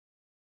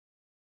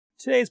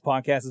Today's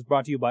podcast is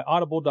brought to you by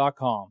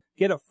Audible.com.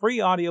 Get a free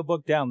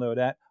audiobook download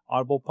at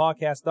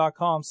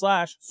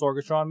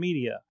audiblepodcast.com/Sorgatron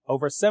Media.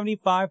 Over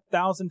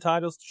 75,000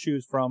 titles to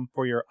choose from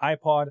for your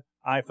iPod,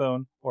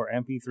 iPhone, or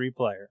MP3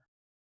 player.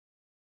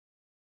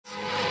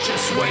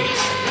 Just wait,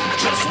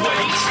 just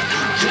wait,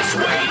 just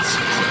wait,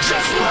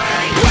 just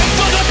wait. Wait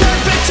for the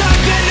perfect time,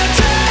 then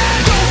attack.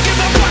 Don't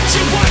give up what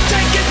you want,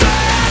 take it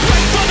back.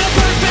 Wait for the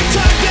perfect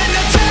time, then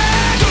attack.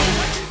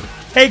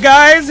 Hey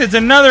guys, it's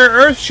another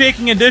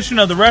earth-shaking edition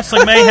of the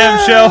Wrestling Mayhem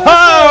Show.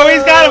 Oh,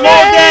 he's got him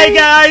all day,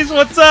 guys.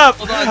 What's up?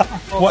 Hold on.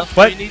 What?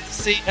 We need to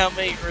see how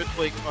many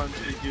earthquake funds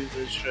we do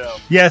this show.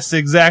 Yes,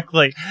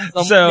 exactly.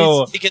 Someone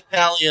needs to take a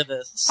tally of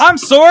this. I'm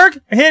Sorg,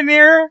 hitting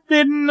your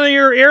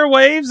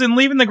airwaves and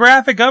leaving the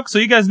graphic up so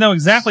you guys know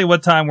exactly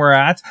what time we're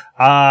at.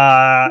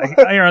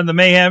 Here on the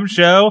Mayhem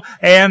Show.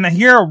 And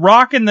here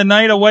rocking the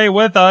night away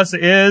with us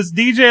is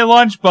DJ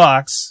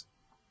Lunchbox.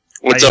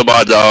 What's up,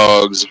 hot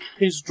dogs?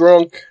 He's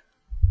drunk.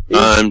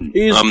 I'm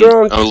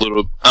drunk. a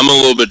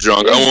little bit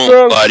drunk. He's I won't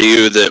drunk. lie to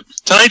you that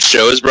tonight's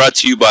show is brought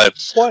to you by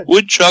What?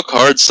 Woodchuck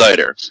Hard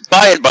Cider.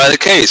 Buy it by the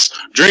case.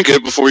 Drink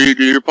it before you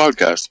do your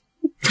podcast.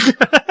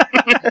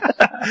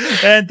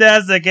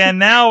 Fantastic. And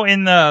now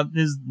in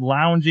his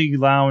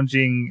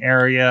lounging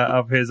area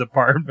of his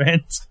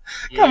apartment.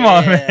 Come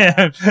on,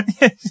 man.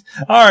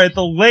 All right,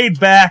 the laid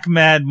back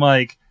Mad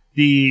Mike.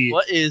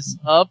 What is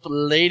up,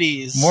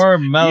 ladies? More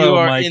mellow You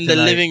are Mike in tonight.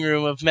 the living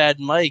room of Mad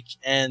Mike,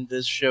 and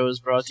this show is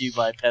brought to you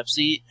by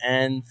Pepsi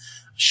and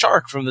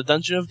Shark from the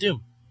Dungeon of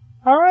Doom.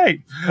 All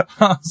right.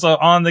 So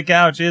on the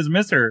couch is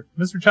Mr.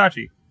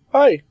 Chachi.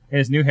 Hi.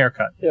 His new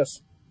haircut.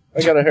 Yes.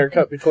 I got a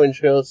haircut between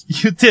shows.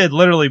 You did,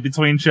 literally,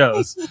 between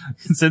shows.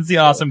 Since the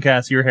Awesome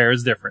Cast, your hair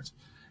is different.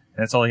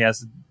 And that's all he has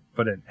to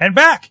put in. And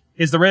back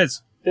is the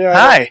Riz. Yeah.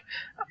 Hi.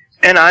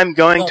 And I'm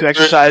going to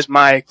exercise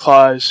my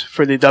clause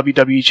for the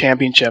WWE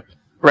Championship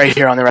right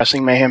here on the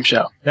Wrestling Mayhem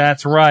Show.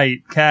 That's right.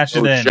 Cash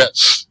it in.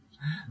 Yes.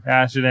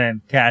 Cash it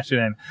in. Cash it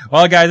in.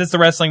 Well, guys, it's the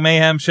Wrestling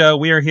Mayhem Show.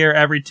 We are here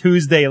every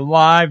Tuesday,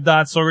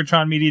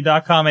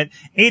 live.sorgatronmedia.com at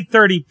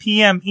 8:30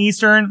 p.m.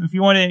 Eastern. If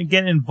you want to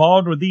get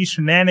involved with these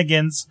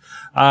shenanigans,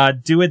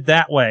 do it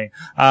that way.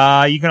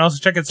 You can also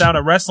check us out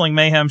at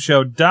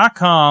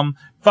WrestlingMayhemShow.com.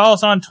 Follow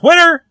us on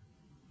Twitter,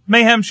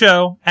 Mayhem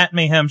Show, at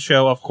Mayhem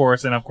Show, of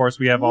course. And, of course,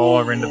 we have all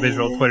our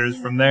individual Twitters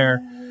from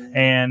there.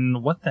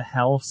 And what the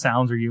hell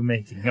sounds are you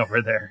making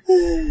over there?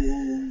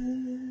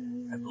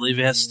 I believe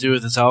it has to do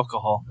with its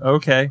alcohol.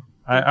 Okay.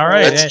 All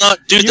right.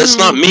 That's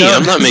not me.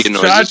 I'm not making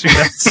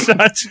noises.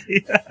 That's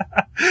Chachi.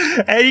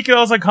 And you can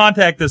also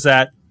contact us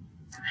at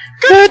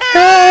Good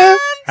times!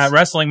 at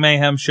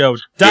WrestlingMayhemShow.com.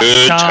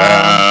 Good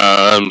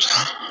times.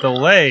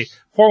 Delay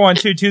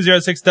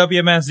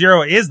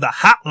 412-206-WMS0 is the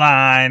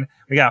hotline.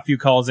 We got a few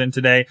calls in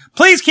today.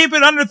 Please keep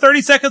it under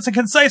 30 seconds and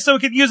concise so we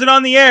can use it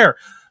on the air.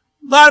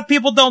 A lot of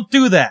people don't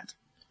do that.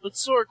 But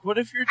Sorg, what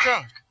if you're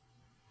drunk?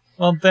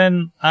 Well,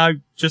 then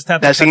I just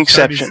have to. That's an take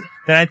 30 exception.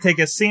 Then I take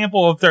a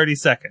sample of 30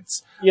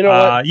 seconds. You know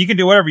what? You can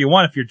do whatever you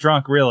want if you're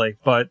drunk, really.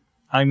 But,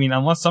 I mean,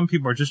 unless some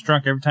people are just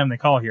drunk every time they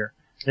call here,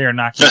 they are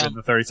not keeping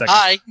the 30 seconds.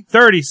 Hi.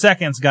 30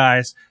 seconds,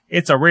 guys.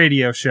 It's a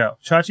radio show.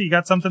 Chachi, you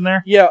got something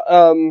there? Yeah,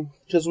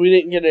 because we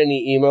didn't get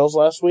any emails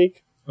last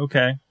week.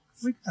 Okay.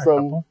 We got a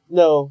From couple.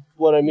 No,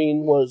 what I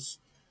mean was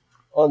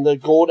on the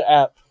Gold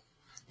app,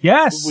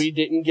 Yes. we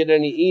didn't get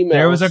any emails.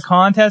 There was a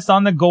contest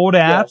on the Gold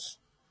app. Yes.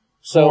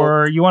 So,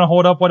 Or you want to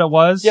hold up what it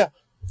was? Yeah.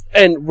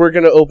 and we're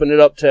going to open it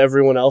up to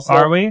everyone else now.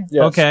 Are we?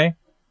 Yes. Okay.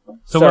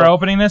 So we're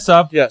opening this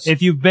up. Yes.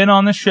 If you've been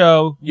on the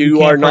show,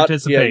 you are can't not.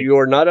 participate. Yeah, you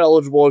are not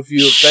eligible if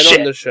you have been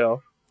on the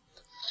show.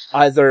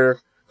 Either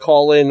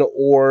call in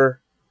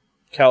or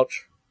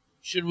couch.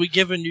 Should we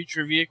give a new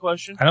trivia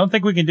question? I don't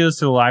think we can do this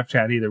to the live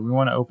chat either. We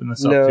want to open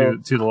this up No.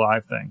 to the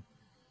live thing.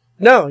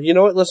 No, you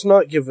know what? Let's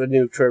not give a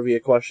new trivia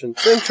question.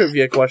 Same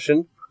trivia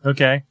question.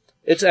 Okay.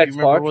 It's Do you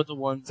remember Xbox. what the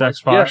one It's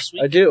was Xbox. last Yes,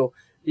 week? I do.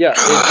 Yeah,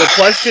 the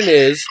question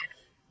is,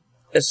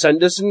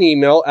 send us an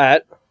email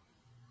at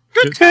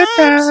Good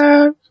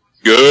times.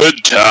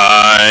 Good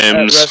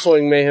times.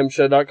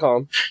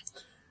 WrestlingMayhemShow.com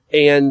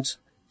and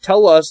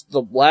tell us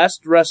the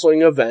last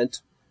wrestling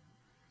event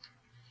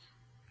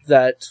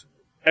that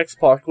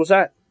X-Pac was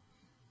at.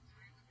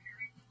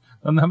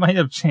 And that might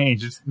have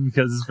changed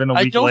because it's been a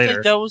I week don't later.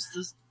 think that was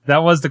the...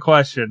 That was the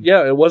question.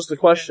 Yeah, it was the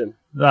question.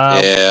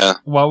 Yeah.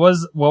 What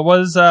was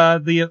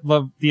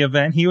the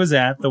event he was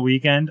at the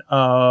weekend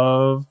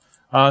of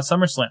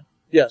SummerSlam?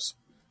 Yes.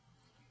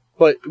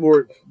 But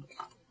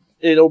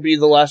it'll be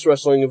the last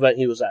wrestling event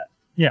he was at.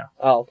 Yeah.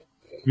 I'll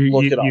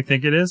look it up. You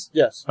think it is?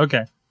 Yes.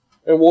 Okay.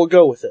 And we'll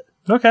go with it.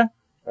 Okay.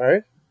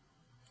 Alright?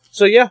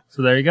 So yeah,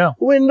 So there you go.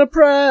 win the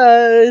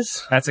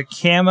prize! That's a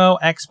camo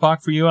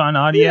X-Pac for you on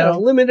audio. Yeah,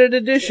 limited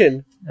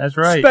edition. That's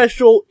right.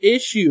 Special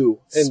issue.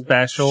 And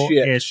Special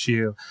shit.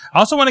 issue. I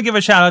also want to give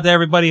a shout out to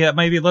everybody that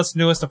maybe listened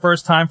to us the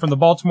first time from the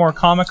Baltimore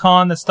Comic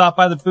Con that stopped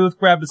by the booth,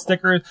 grabbed the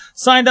stickers,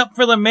 signed up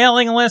for the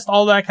mailing list,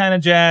 all that kind of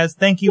jazz.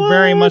 Thank you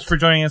very much for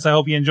joining us. I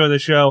hope you enjoy the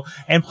show.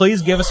 And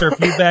please give us our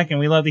feedback, and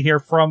we love to hear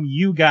from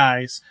you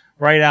guys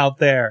right out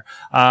there.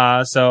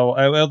 So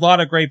a lot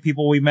of great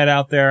people we met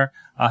out there.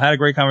 Had a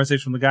great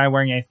conversation with a guy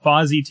wearing a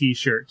Fozzie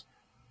t-shirt.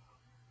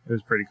 It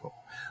was pretty cool.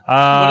 What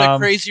a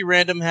crazy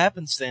random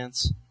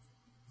happenstance.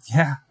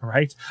 Yeah,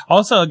 right.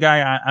 Also, a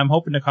guy I'm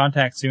hoping to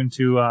contact soon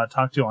to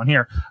talk to on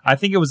here. I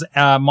think it was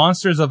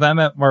Monsters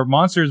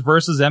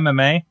versus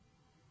MMA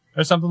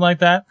or something like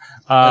that.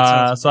 So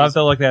I'll have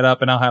to look that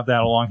up, and I'll have that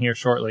along here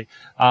shortly.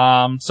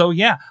 So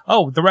yeah.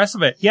 Oh, the rest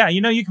of it. Yeah,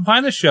 you can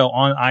find the show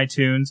on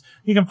iTunes.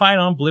 You can find it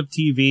on Blip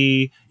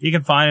TV. You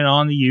can find it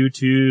on the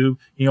YouTube.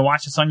 You can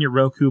watch us on your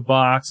Roku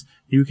box.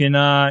 You can,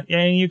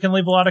 and you can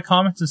leave a lot of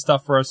comments and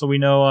stuff for us so we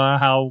know,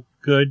 how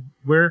good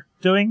we're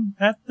doing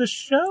at the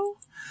show.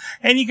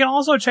 And you can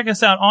also check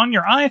us out on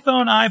your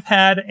iPhone,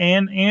 iPad,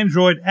 and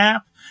Android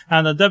app.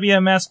 On the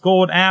WMS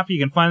Gold app, you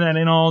can find that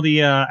in all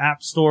the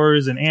app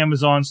stores and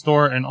Amazon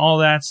store and all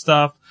that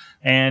stuff.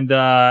 And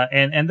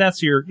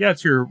that's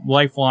your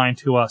lifeline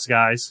to us,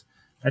 guys.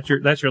 That's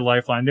your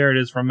lifeline. There it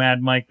is from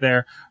Mad Mike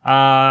there.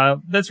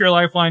 That's your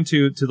lifeline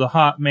to the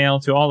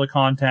Hotmail, to all the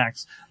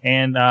contacts,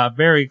 and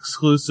very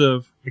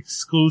exclusive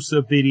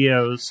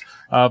videos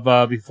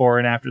of before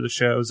and after the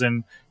shows,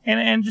 and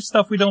just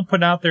stuff we don't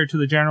put out there to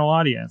the general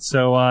audience.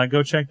 So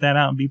go check that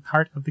out and be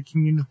part of the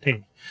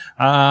community.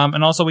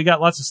 And also we got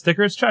lots of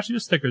stickers. Chachi,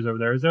 there's stickers over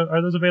there.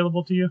 Are those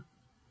available to you?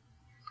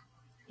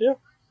 Yeah.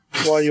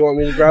 Why, you want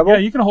me to grab them?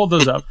 Yeah, you can hold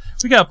those up.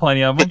 We got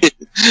plenty of them.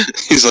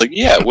 He's like,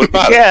 yeah, what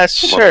about Yeah, it?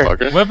 sure.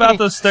 motherfucker? What about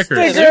those stickers?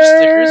 Yeah, there's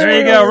stickers. There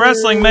you go.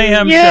 Wrestling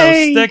Mayhem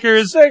Yay! Show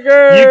stickers.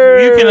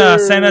 Stickers! You can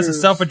send us a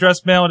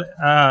self-addressed stamped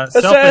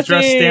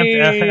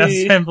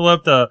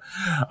envelope to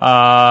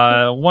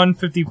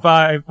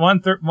 155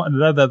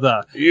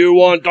 You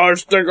want our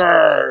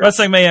stickers?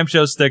 Wrestling Mayhem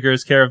Show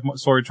stickers, care of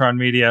Sorgatron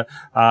Media,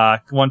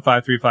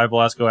 1535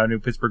 Velasco Avenue,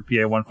 Pittsburgh,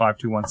 PA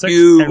 15216.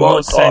 You and we'll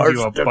want send our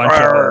you a bunch of them.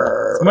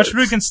 stickers. As much as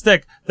we can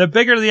stick. The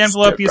bigger the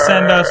envelope you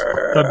send us,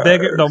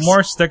 the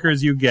more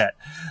stickers you get.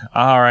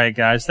 All right,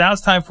 guys. Now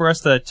it's time for us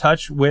to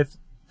touch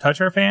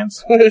our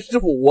fans.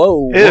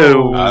 Whoa.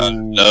 Ew. I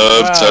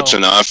love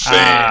touching our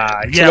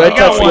fans. Yeah, Can I we got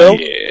touch one.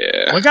 Will?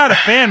 Yeah. We got a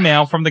fan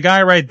mail from the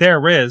guy right there,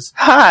 Riz.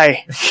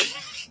 Hi.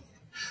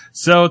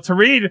 So to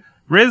read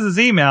Riz's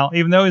email,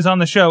 even though he's on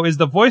the show, is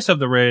the voice of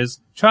the Riz,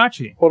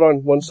 Chachi. Hold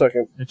on 1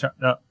 second.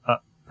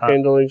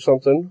 Handling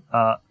something.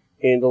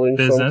 Handling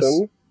Business,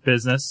 something.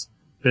 business,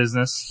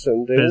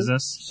 Sending.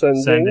 business,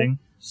 Sending. sending,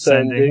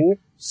 Sending.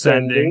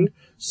 sending,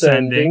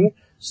 Sending.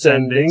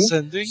 Sending.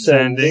 Sending.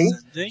 Sending.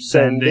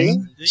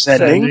 Sending.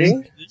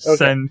 Sending. Okay.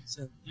 send.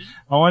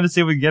 I wanted to see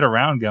if we can get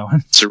around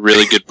going. It's a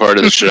really good part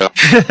of the show.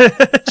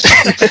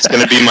 It's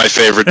going to be my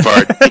favorite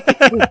part.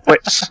 Wait,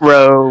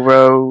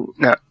 row.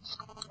 No.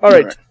 All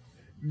right.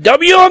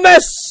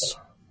 WMS!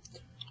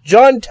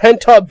 John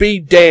Tenta be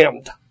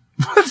damned.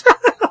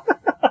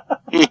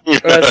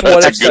 That's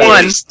what it a good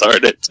way to says.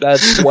 start it.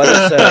 That's what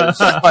it says.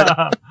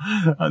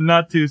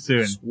 Not too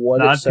soon. What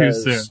Not it too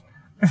says.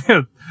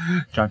 soon.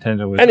 John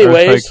Tenta was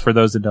Anyways. Earthquake, for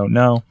those that don't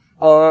know.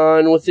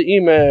 On with the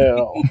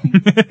email.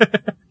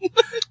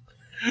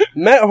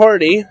 Matt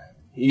Hardy,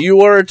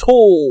 you are a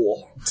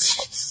tool.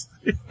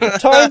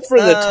 Time for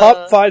the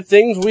top 5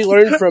 things we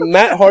learned from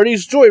Matt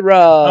Hardy's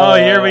Joyride. Oh,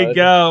 here we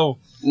go.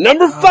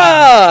 Number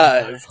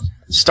 5.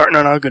 Starting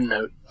on a good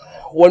note.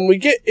 When we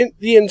get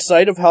the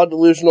insight of how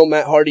delusional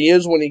Matt Hardy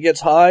is when he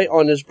gets high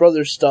on his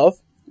brother's stuff,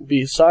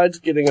 besides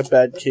getting a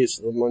bad case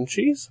of the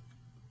munchies.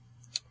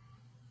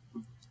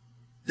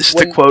 This is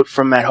the quote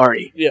from Matt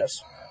Hardy.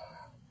 Yes.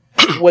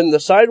 When the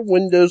side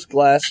window's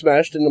glass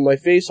smashed into my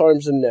face,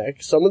 arms, and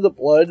neck, some of the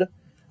blood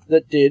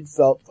that did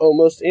felt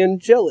almost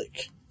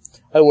angelic.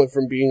 I went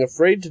from being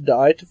afraid to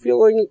die to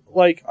feeling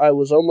like I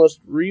was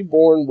almost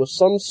reborn with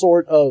some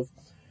sort of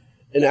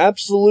an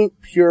absolute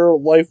pure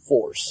life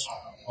force.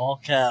 All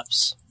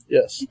caps.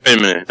 Yes. Wait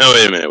a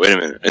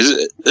minute.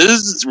 Is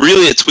this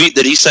really a tweet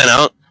that he sent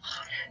out?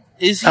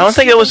 Is he I don't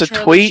think it was a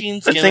Charlie tweet.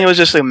 Sheen's I think it was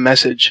just a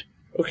message.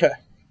 Okay.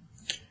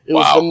 It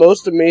was Wow. the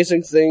most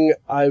amazing thing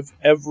I've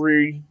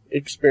ever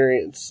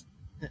experienced.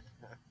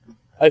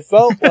 I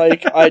felt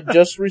like I'd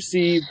just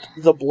received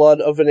the blood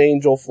of an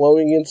angel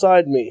flowing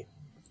inside me.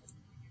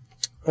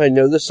 I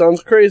know this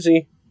sounds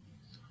crazy.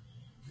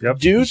 Yep.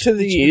 Due to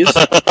these,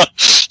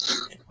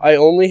 I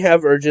only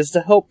have urges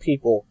to help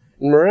people,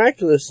 and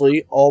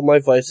miraculously, all my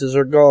vices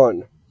are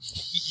gone.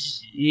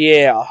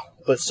 Yeah,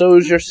 but so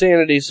is your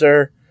sanity,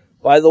 sir.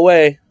 By the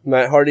way,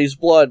 Matt Hardy's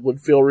blood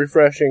would feel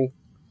refreshing.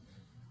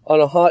 On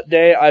a hot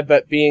day, I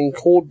bet being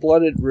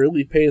cold-blooded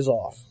really pays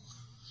off.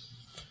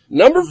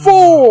 Number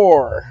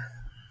 4!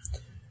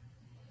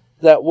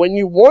 That when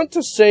you want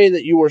to say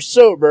that you are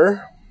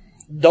sober,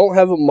 don't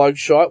have a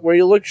mugshot where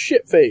you look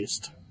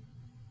shit-faced.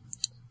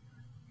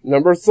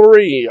 Number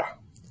 3.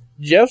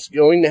 Jeff's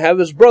going to have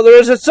his brother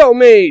as a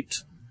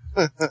cellmate.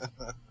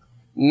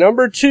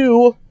 Number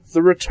 2.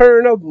 The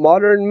return of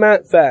modern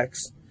Matt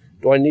facts.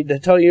 Do I need to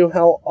tell you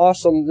how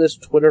awesome this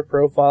Twitter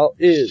profile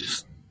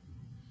is?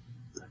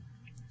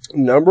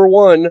 Number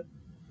 1.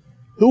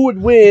 Who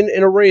would win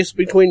in a race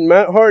between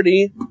Matt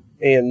Hardy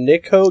and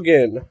Nick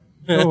Hogan?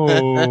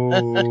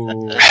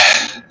 Oh.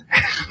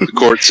 The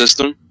court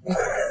system.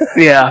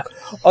 Yeah.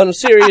 On a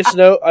serious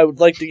note, I would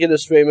like to get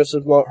as famous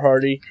as Matt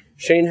Hardy,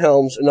 Shane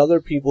Helms, and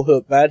other people who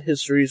have bad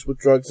histories with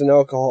drugs and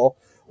alcohol,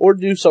 or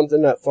do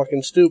something that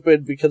fucking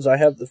stupid, because I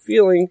have the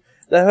feeling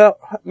that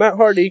Matt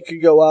Hardy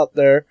could go out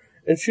there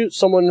and shoot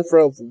someone in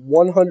front of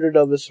 100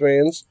 of his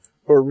fans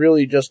who are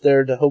really just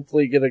there to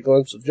hopefully get a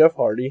glimpse of Jeff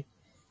Hardy.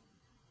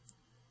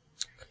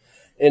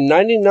 And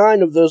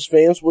 99 of those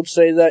fans would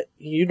say that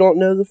you don't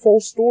know the full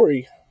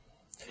story.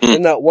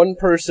 And that one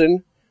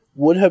person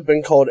would have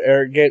been called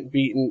arrogant,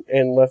 beaten,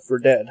 and left for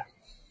dead.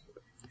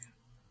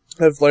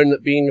 I've learned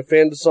that being a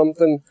fan of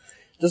something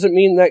doesn't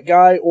mean that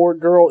guy or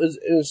girl is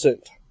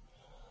innocent.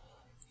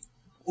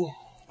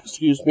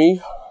 Excuse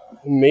me.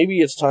 Maybe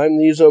it's time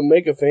these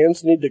Omega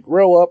fans need to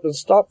grow up and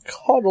stop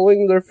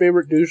coddling their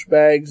favorite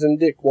douchebags and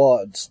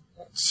dickwads.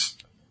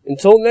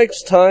 Until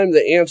next time,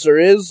 the answer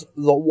is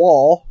the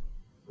wall.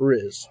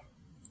 Riz.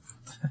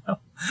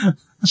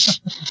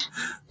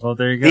 Well,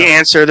 there you go. The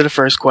answer to the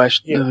first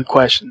question. To the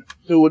question.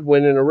 Who would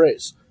win in a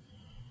race?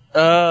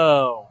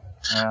 Oh.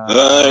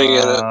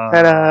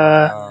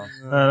 Ta-da.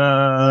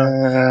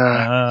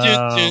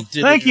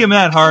 Thank you,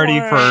 Matt Hardy,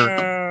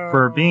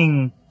 for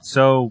being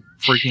so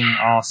freaking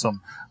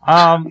awesome.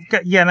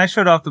 Yeah, and I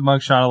showed off the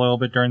mugshot a little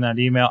bit during that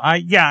email.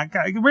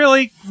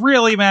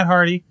 Really, Matt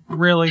Hardy,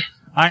 really.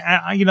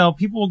 You know,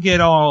 people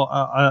get all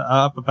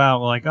up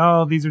about like,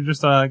 oh, these are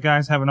just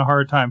guys having a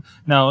hard time.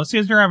 No, as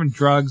soon as you're having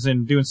drugs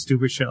and doing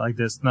stupid shit like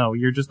this, no,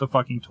 you're just a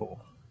fucking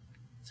tool.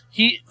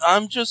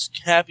 I'm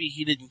just happy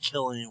he didn't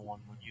kill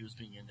anyone when he was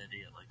being an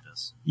idiot like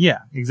this. Yeah,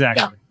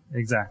 exactly,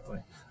 exactly.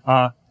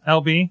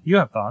 LB, you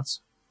have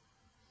thoughts?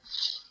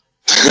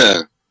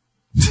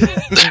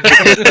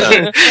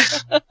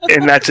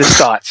 And that's his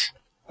thoughts.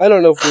 I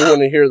don't know if we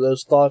want to hear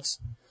those thoughts.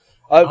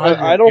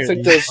 I don't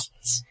think those.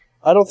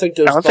 I don't think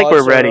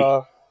we're ready.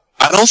 I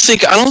don't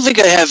think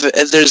I have.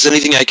 There's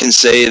anything I can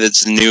say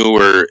that's new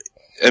or.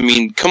 I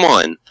mean, come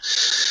on.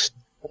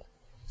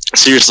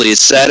 Seriously,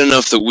 it's sad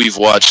enough that we've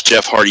watched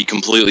Jeff Hardy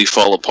completely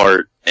fall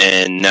apart,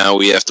 and now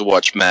we have to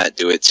watch Matt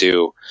do it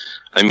too.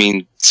 I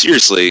mean,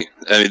 seriously,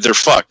 they're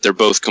fucked. They're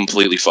both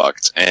completely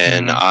fucked,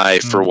 and I,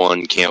 for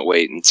one, can't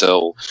wait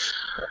until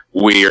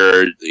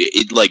we're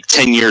like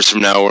 10 years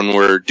from now when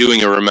we're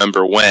doing a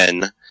Remember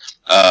When,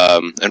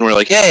 and we're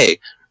like, hey,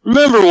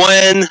 remember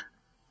when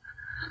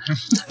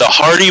the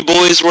Hardy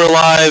Boys were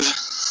alive?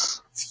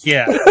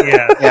 Yeah.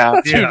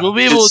 Dude, we'll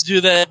be able to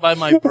do that by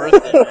my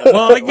birthday.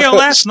 Well, you know,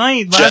 last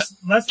night,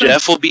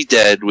 Jeff will be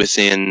dead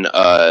within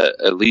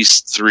at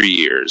least 3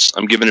 years.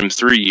 I'm giving him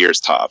 3 years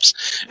tops,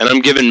 and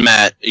I'm giving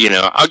Matt.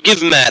 I'll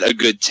give Matt a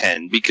good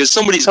 10 because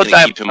somebody's going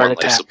to keep him on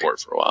life support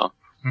for a while.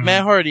 Mm-hmm.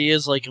 Matt Hardy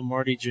is like a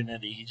Marty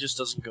Jannetty. He just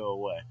doesn't go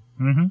away.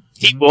 Mm-hmm.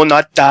 He will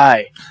not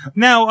die.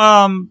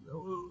 Now,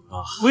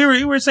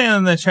 we were saying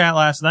in the chat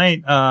last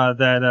night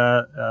that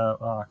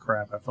oh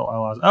crap, I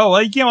lost. Oh,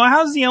 like, you know,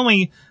 how's the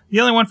only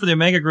one for the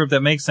Omega group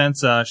that makes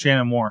sense?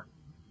 Shannon Moore.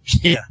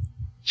 Yeah.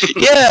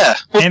 Yeah.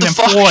 What and the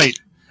employed.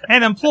 Fuck?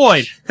 And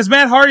employed. Because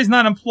Matt Hardy's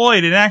not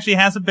employed. It actually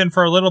hasn't been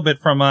for a little bit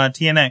from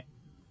TNA.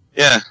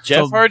 Yeah.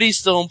 Jeff Hardy's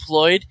still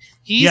employed.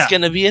 He's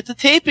going to be at the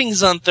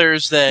tapings on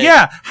Thursday.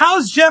 Yeah.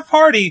 How's Jeff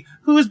Hardy,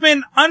 who's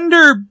been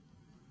under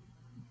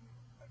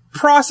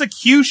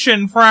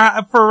prosecution for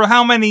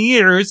how many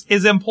years,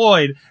 is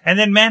employed, and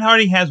then Matt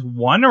Hardy has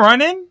one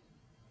run-in?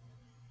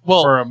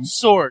 Well,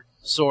 Sorg,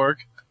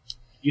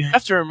 you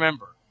have to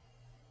remember,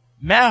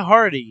 Matt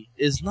Hardy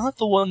is not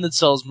the one that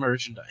sells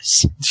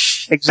merchandise.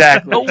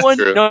 Exactly.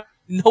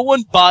 No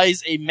one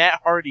buys a Matt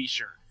Hardy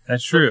shirt.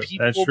 That's true. But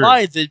people will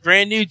buy the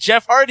brand new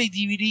Jeff Hardy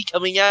DVD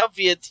coming out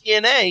via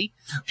TNA.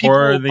 People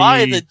or will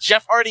buy the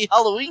Jeff Hardy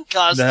Halloween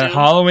costume. The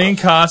Halloween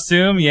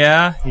costume,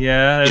 yeah.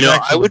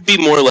 I would be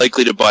more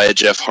likely to buy a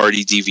Jeff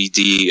Hardy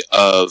DVD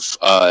of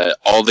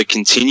all the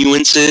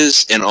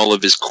continuances and all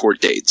of his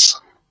court dates,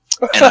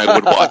 and I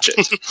would watch it.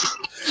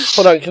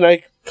 Hold on, can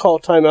I call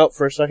timeout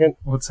for a second?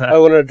 What's that? I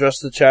want to address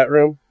the chat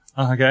room.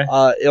 Okay.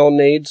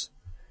 Ilnades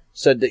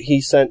said that he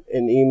sent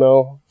an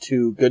email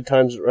to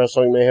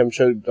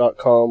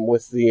goodtimeswrestlingmayhemshow.com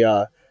with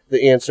the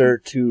answer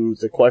to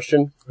the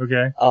question.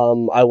 Okay.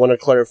 I want to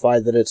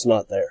clarify that it's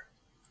not there.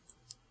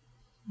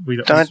 We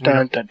don't. So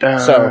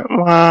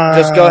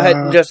just go ahead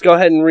and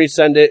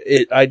resend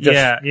it.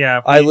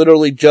 I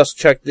literally just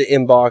checked the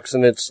inbox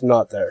and it's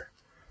not there.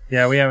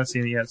 Yeah, we haven't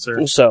seen it yet,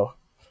 sir. So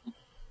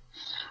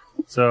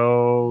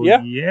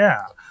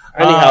yeah.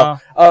 Anyhow,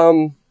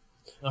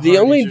 the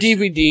only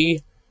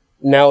DVD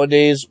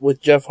nowadays with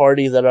Jeff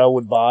Hardy that I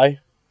would buy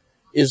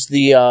is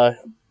the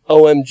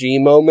OMG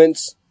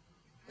moments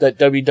that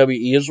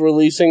WWE is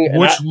releasing,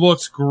 which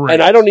looks great.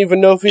 And I don't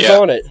even know if he's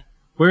on it.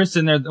 Where's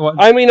in there?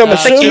 I mean, I'm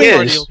assuming he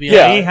is.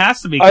 Yeah, he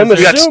has to be. I'm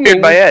he got assuming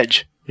speared by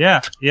Edge.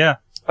 Yeah.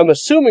 I'm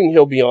assuming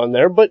he'll be on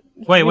there, but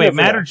wait,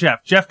 Matt or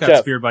Jeff? Jeff got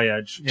speared by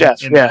Edge.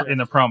 In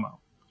the promo.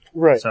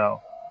 Right. So,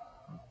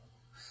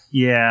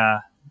 yeah.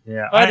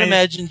 I'd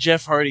imagine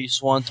Jeff Hardy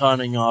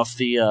swantoning off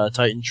the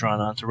Titantron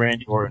onto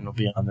Randy Orton will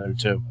be on there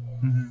too.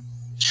 Mm-hmm.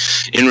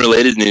 In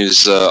related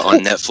news,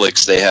 on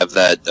Netflix, they have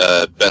that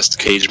Best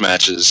Cage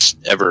Matches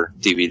Ever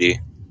DVD.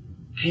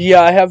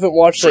 Yeah, I haven't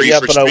watched it Free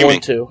yet, for but I want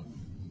streaming. to.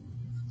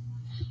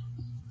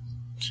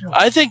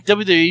 I think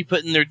WWE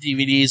putting their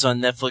DVDs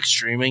on Netflix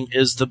streaming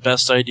is the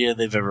best idea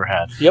they've ever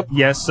had.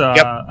 Yes,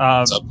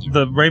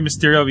 the Rey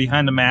Mysterio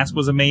Behind the Mask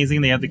was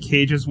amazing. They have the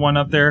Cages one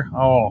up there.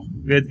 Oh,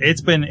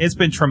 it's been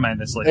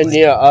tremendous lately. And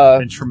yeah,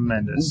 It's been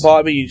tremendous.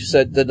 Bobby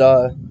said that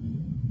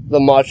the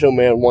Macho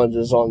Man ones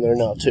is on there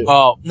now too.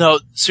 Oh no,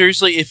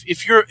 seriously!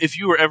 If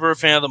you were ever a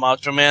fan of the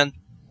Macho Man,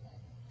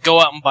 go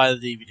out and buy the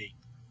DVD.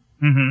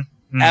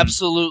 Mm-hmm.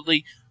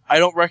 Absolutely, I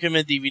don't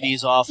recommend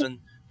DVDs often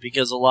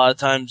because a lot of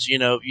times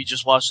you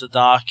just watch the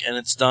doc and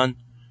it's done.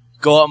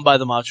 Go out and buy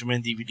the Macho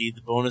Man DVD.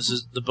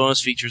 The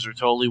bonus features are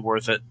totally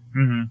worth it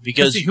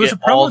because you get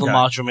all the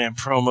Macho Man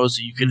promos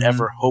that you could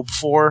ever hope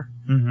for.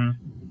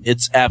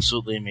 It's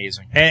absolutely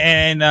amazing.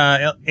 And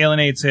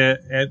Alienades,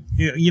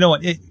 you know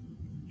what?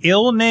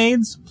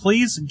 Ilnades,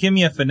 please give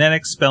me a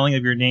phonetic spelling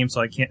of your name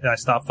so I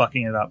stop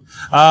fucking it up.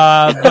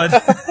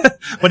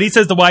 But he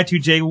says the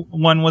Y2J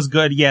one was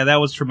good. Yeah,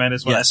 that was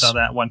tremendous when I saw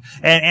that one.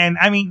 And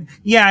I mean,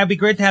 yeah, it'd be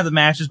great to have the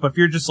matches, but if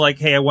you're just like,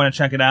 hey, I want to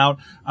check it out,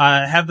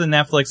 have the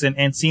Netflix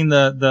and seeing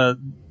the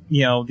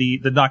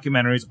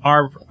documentaries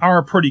are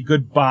a pretty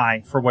good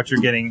buy for what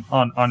you're getting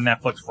on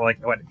Netflix for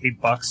like, what,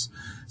 $8?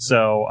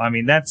 So, I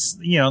mean, that's,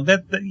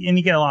 and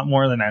you get a lot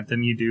more than that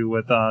than you do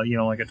with,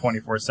 like a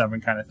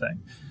 24/7 kind of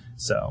thing.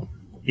 So,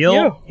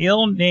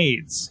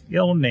 Ilnades.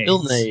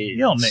 Okay.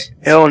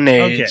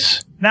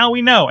 Now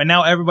we know, and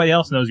now everybody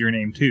else knows your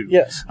name too.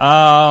 Yes.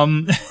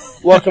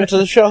 Welcome to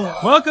the show.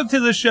 Welcome to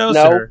the show,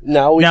 sir.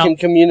 Now we can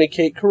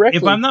communicate correctly.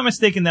 If I'm not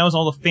mistaken, that was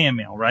all the fan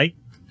mail, right?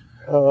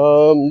 Wait,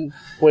 hold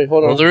on.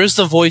 Well, there is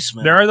the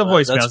voicemail. There are the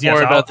voicemails.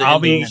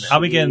 Yes, I'll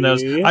be getting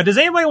those. Does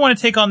anybody want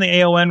to take on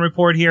the AON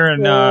report here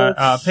and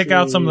pick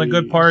out some of the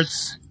good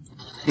parts?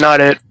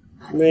 Not it.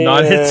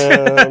 Not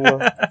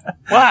it.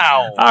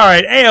 Wow. All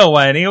right,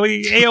 AON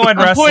Wrestling.com.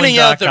 I'm pointing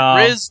out that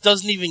Riz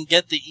doesn't even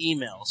get the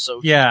email, so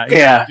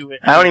yeah. Do it.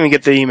 I don't even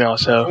get the email,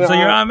 so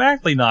you're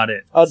automatically not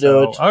it. I'll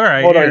do it. All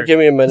right, hold on, give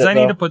me a minute. I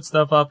need to put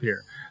stuff up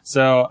here.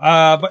 So,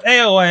 but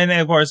AON,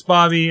 of course,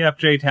 Bobby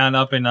FJ Town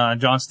up in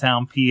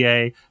Johnstown,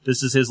 PA.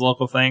 This is his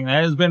local thing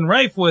that has been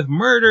rife with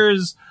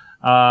murders.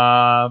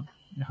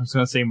 I was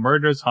going to say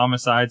murders,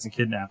 homicides, and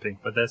kidnapping,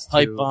 but that's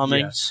pipe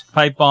bombings. Yeah.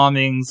 Pipe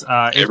bombings.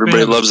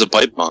 Everybody loves a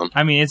pipe bomb.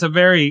 I mean, it's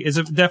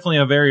definitely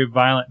a very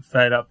violent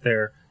fed up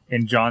there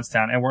in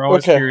Johnstown, and we're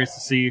always curious to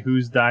see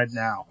who's died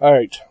now. All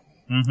right,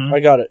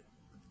 I got it.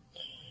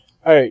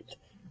 All right,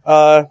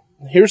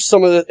 here's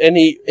some of and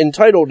he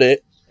entitled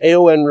it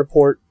AON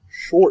Report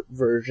Short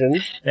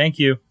Version. Thank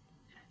you.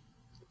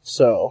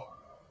 So,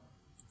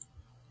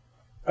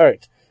 all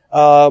right.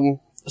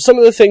 Some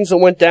of the things that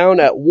went down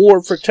at War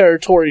for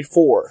Territory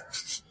 4.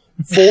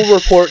 Full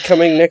report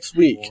coming next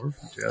week.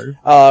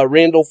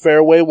 Randall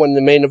Fairway won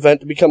the main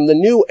event to become the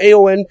new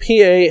AON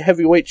PA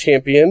heavyweight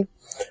champion.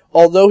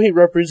 Although he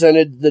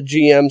represented the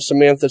GM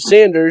Samantha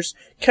Sanders,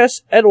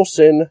 Kes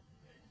Edelson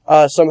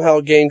somehow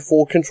gained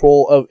full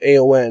control of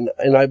AON,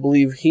 and I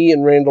believe he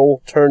and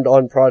Randall turned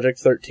on Project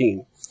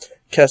 13.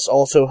 Kes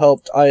also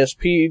helped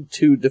ISP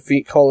to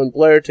defeat Colin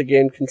Blair to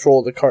gain control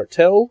of the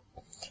cartel.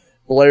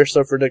 Blair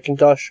suffered a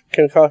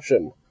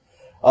concussion.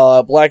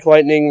 Black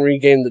Lightning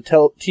regained the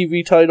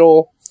TV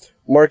title.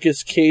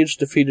 Marcus Cage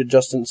defeated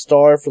Justin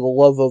Starr for the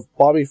love of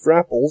Bobby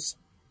Frapples.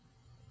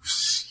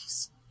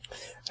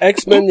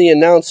 X-Men, the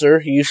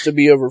announcer, he used to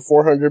be over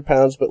 400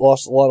 pounds but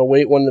lost a lot of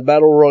weight, won the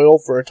Battle Royal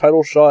for a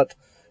title shot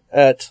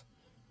at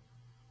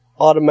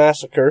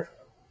Automassacre.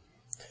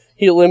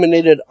 He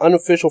eliminated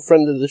unofficial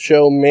friend of the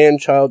show,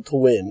 Manchild, to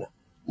win.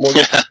 More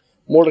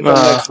to come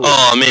next week.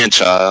 Oh,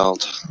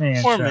 Manchild.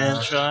 Poor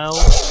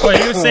Manchild. Well,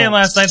 he was saying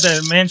last night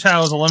that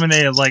Manchild was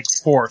eliminated like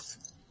 4th.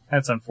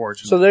 That's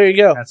unfortunate. So there you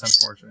go. That's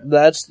unfortunate.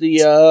 That's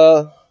the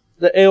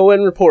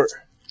AON report.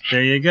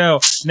 There you go.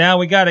 Now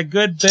we got a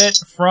good bit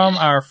from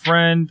our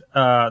friend,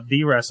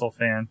 the Wrestle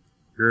Fan.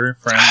 Your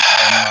friend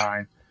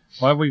and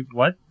mine.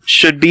 What?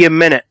 Should be a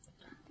minute.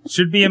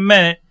 Should be a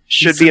minute.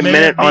 Should be a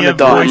minute on the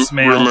dot.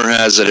 Rumor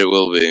has it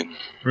will be.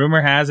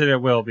 Rumor has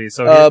it will be.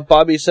 So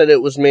Bobby said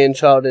it was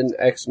Manchild and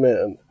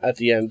X-Men at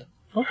the end.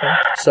 Okay.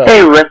 So,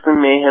 hey,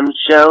 Wrestling Mayhem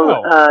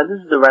Show.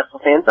 This is the Wrestle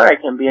Fan. Sorry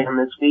I can't be on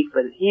this week,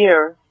 but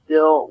here,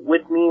 still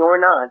with me or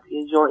not,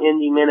 is your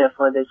Indie Minute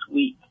for this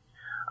week.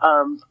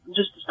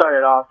 Just to start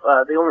it off,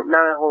 not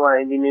a whole lot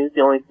of indie news.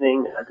 The only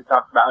thing to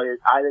talk about is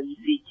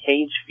IWC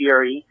Cage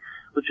Fury,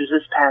 which was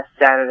this past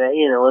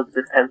Saturday in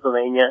Elizabeth,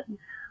 Pennsylvania.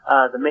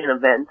 The main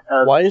event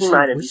of Team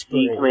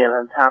IWC coming out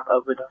on top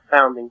of with the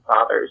Founding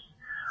Fathers.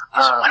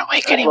 As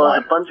well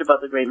as a bunch of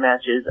other great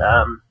matches.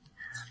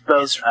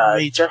 Both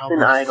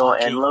Justin Idol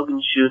and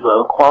Logan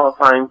Shudlow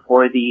qualifying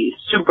for the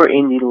Super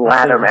Indie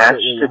ladder match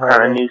to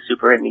crown a new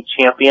Super Indie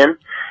champion.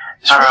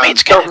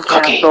 Dalton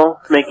Castle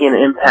making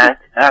an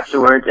impact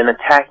afterwards and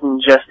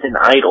attacking Justin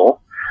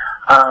Idol.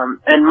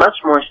 And much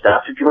more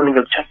stuff. If you want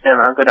to go check them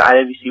out, go to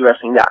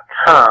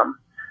IWCWrestling.com.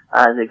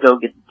 to go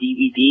get the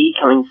DVD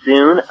coming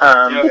soon.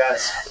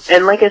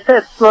 And like I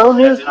said, slow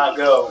news,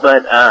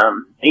 but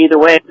either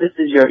way, this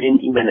is your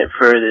Indie Minute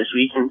for this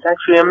week, and it's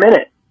actually a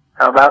minute.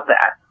 How about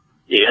that?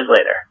 See you guys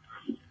later.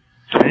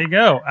 There you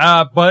go.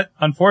 But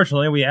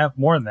unfortunately, we have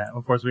more than that.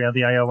 Of course, we have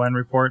the ION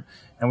report,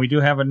 and we do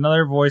have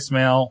another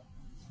voicemail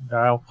that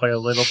I'll play a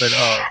little bit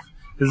of.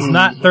 This is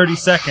not 30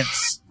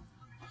 seconds.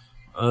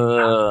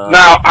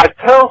 Now, I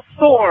tell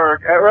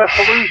Sorg at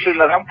Resolution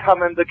that I'm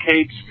coming to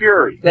Cage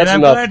Fury. And I'm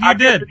glad you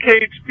did. I get to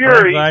Cage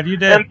Fury, I'm glad you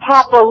did. and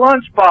Papa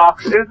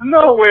Lunchbox is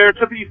nowhere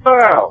to be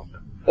found.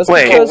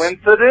 Wait.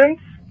 Coincidence?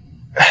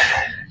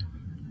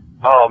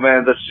 Oh,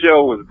 man, the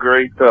show was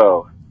great,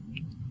 though.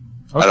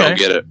 Okay. I don't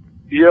get it.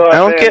 You know, I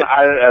don't get-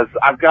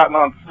 I've gotten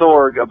on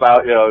Sorg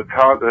about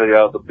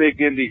the big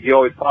indie he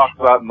always talks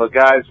about, and the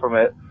guys from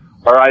it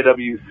are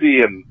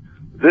IWC, and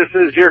this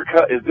is your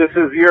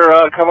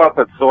come up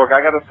at Sorg.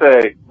 I gotta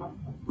say,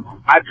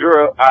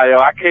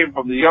 I came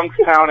from the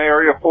Youngstown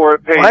area for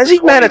it. Paid Why is he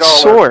mad at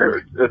 $20 Sorg?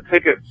 for the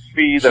ticket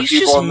fee that He's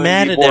people just on the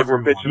mad at board were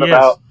everyone. bitching Yes,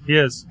 about. he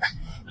is.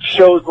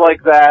 Shows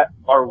like that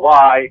are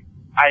why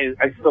I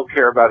still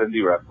care about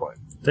indie wrestling.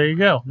 There you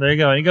go. There you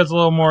go. And he goes a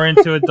little more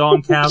into it.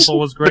 Dawn Castle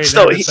was great. But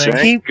still, and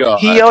everything.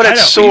 he yelled I at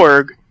know.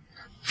 Sorg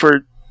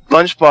for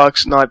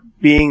Lunchbox not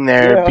being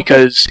there Yeah.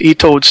 because he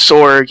told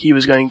Sorg he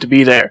was going to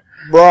be there.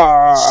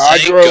 Bruh, I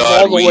Thank drove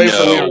God all the we way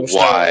from know Youngstown.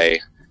 why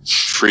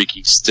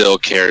Freaky still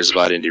cares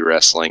about indie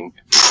wrestling.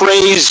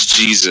 Praise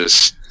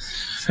Jesus.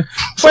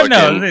 But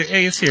no, Fucking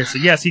hey,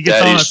 seriously. Yes, he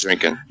gets on Daddy's us.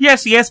 drinking.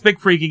 Yes, Big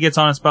Freaky gets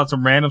on us about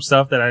some random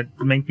stuff that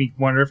make me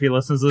wonder if he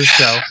listens to the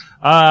show.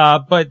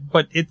 But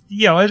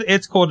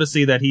it's cool to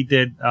see that he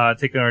did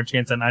take another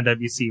chance on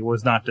IWC,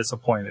 was not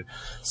disappointed.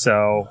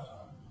 So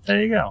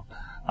there you go.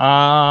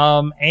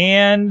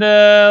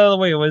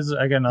 Wait,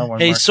 I got another one.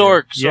 Hey, marked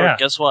Sorg, here. Yeah.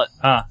 guess what?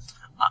 Huh.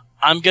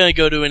 I'm gonna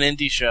go to an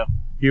indie show.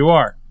 You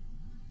are.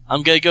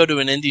 I'm gonna go to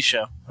an indie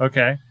show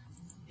Okay.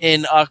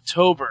 in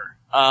October.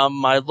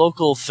 My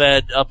local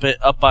fed up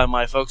by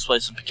my folks'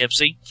 place in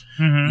Poughkeepsie,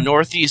 Mm-hmm.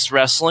 Northeast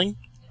Wrestling.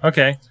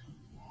 Okay.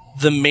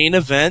 The main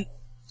event.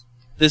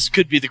 This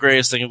could be the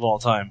greatest thing of all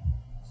time.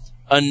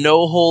 A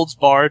no holds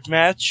barred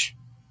match.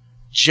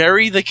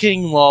 Jerry the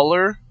King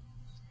Lawler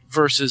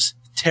versus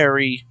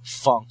Terry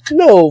Funk.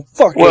 No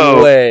fucking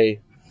Whoa. way.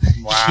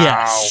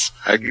 Yes.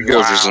 I could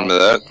go for some of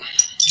that.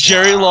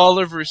 Jerry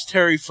Lawler versus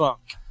Terry Funk.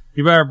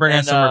 You better bring in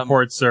And, some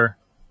reports, sir.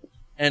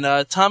 And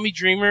Tommy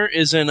Dreamer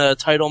is in a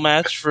title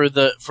match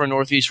for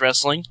Northeast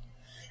Wrestling,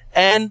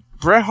 and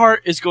Bret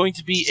Hart is going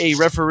to be a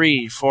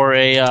referee for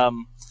a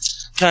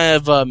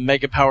kind of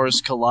Mega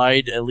Powers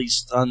Collide. At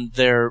least on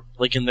their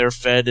in their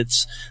fed,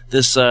 it's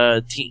this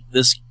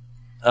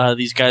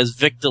these guys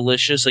Vic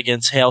Delicious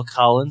against Hale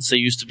Collins. They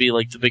used to be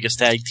the biggest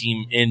tag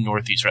team in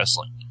Northeast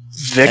Wrestling.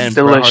 Vic and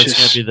Bret Hart's going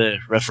Delicious. to be the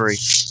referee.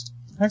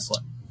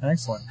 Excellent.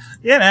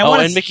 Yeah, and I Oh,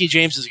 want and Mickey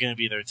James is going to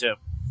be there too,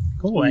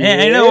 cool.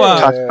 And I know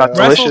Talk about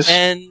Wrestle-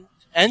 Delicious.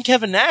 and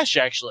Kevin Nash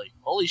actually.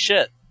 Holy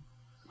shit!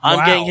 I'm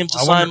Wow. getting him to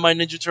I sign wonder- my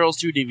Ninja Turtles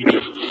 2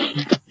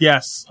 DVD.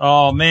 yes.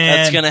 Oh man,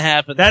 That's gonna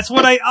happen. That's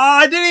what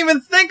I didn't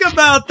even think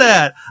about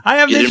that. I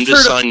have Get Ninja him to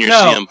Turtles. sign your No,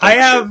 CM Punk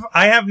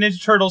I have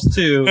Ninja Turtles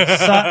 2.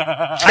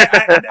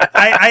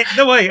 I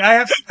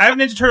have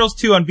Ninja Turtles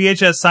 2 on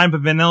VHS signed by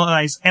Vanilla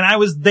Ice, and I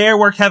was there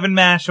where Kevin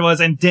Nash was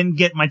and didn't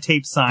get my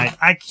tape signed.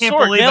 I can't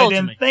Sorg, believe mail I it to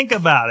didn't me. think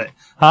about it.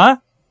 Huh?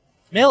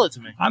 Mail it to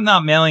me. I'm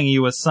not mailing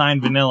you a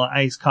signed Vanilla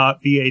Ice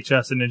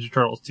VHS and Ninja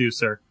Turtles 2,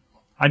 sir.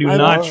 I do I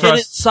not will get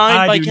trust. it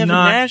signed by do Kevin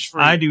not, Nash for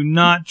I you. do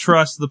not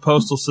trust the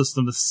postal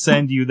system to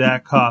send you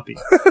that copy.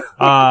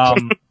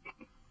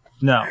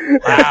 No.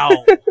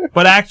 Wow.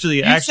 But actually,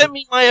 You actually, sent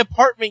me my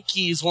apartment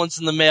keys once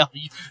in the mail.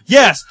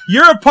 yes,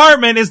 your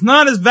apartment is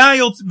not as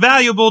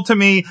valuable to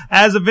me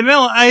as a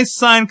Vanilla Ice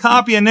signed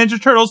copy of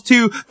Ninja Turtles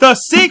 2, The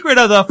Secret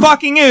of the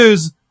Fucking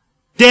Ooze.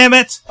 Damn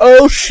it.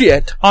 Oh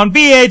shit. On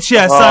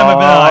VHS signed by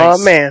Vanilla Ice.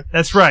 Oh man.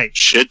 That's right.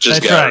 Shit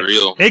just That's got right.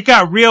 real. It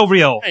got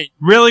real. Hey.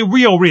 Really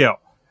real.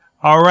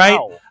 All right.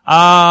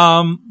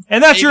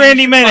 And that's your Maybe Indie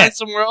you should Minute. Find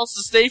somewhere else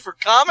to stay for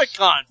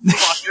Comic-Con,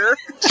 fucker.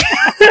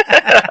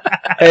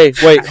 Hey,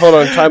 wait, hold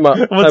on, time out.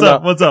 What's time up?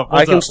 out. What's up?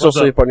 I can still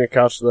sleep on your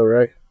couch though,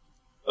 right?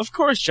 Of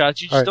course,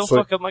 Josh. You just Alright, don't sweet.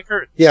 fuck up my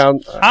curtains. Yeah.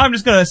 I'm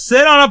just gonna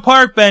sit on a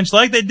park bench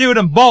like they do it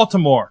in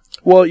Baltimore.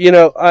 Well, Say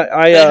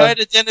hi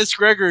to Dennis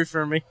Gregory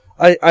for me.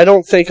 I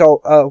don't think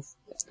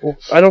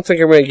I don't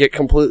think I'm going to get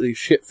completely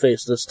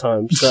shit-faced this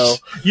time, so.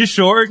 You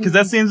sure? Because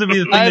that seems to be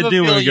the I thing have to a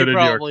do when we feeling go you to New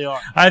York. probably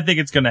are. I think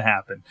it's gonna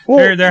happen.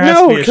 Well, there has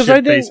no, to be a because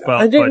shit-faced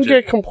I didn't budget.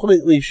 get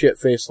completely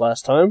shit-faced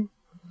last time.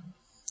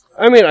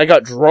 I mean, I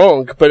got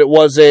drunk, but it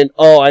wasn't,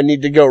 I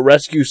need to go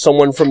rescue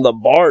someone from the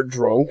bar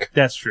drunk.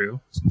 That's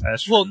true.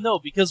 That's true. Well, no,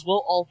 because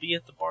we'll all be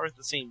at the bar at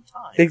the same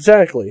time.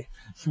 Exactly.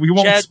 We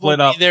won't Chad split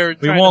will up. be there We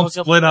trying to won't hook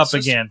up split with up my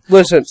sister. again.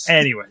 Listen,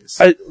 Anyways.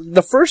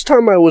 the first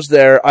time I was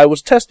there, I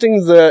was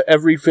testing the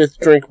every fifth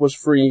drink was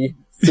free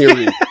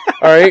theory.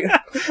 Alright?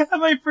 How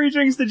many free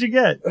drinks did you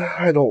get?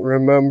 I don't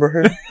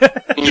remember.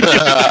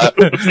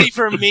 See,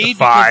 for me,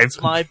 Five. because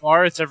it's my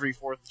bar, it's every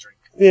fourth drink.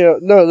 Yeah,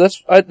 no,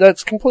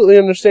 that's completely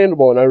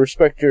understandable, and I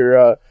respect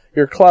your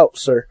your clout,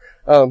 sir.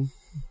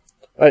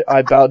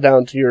 I bow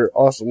down to your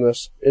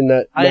awesomeness in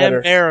that I matter.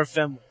 am Mayor of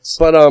Fenwoods.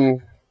 But,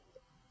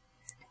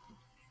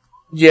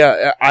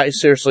 yeah, I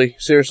seriously,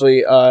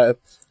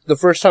 the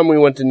first time we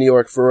went to New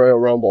York for Royal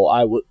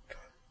Rumble,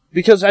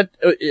 because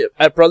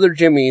at Brother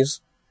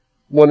Jimmy's,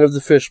 one of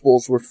the fish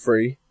bowls were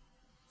free.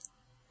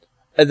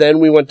 And then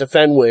we went to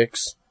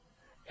Fenwick's,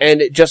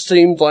 and it just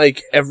seemed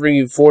like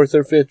every fourth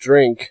or fifth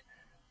drink,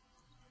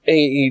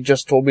 he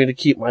just told me to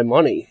keep my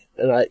money.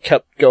 And I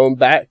kept going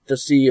back to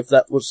see if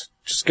that was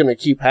just gonna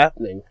keep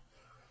happening.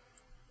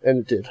 And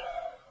it did.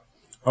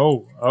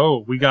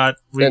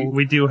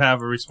 We do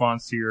have a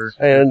response to your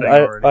And thing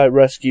already. I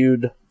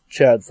rescued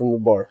Chad from the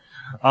bar.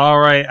 All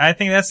right, I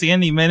think that's the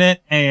Indie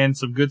Minute and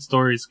some good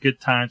stories, good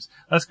times.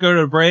 Let's go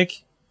to a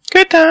break.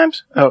 Good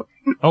times. Oh,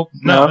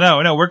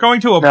 No, we're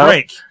going to a No.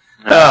 break.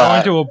 We're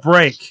going to a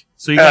break.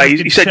 So you guys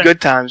can you said check- good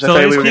times. I so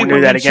thought these we were going people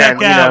to do that can check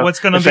again. out what's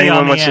going to if be anyone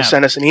on the wants to app.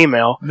 send us an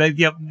email,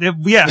 Yeah, if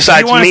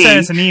Besides you want to me. send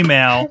us an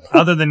email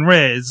other than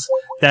Riz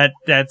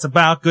that's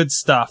about good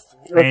stuff.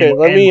 Okay, and,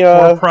 let and me,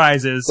 for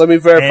prizes. let me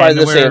verify and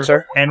this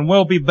answer. And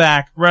we'll be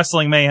back.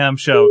 Wrestling Mayhem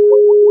Show.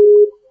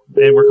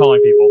 And we're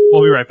calling people.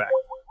 We'll be right back.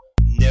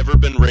 Never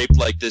been raped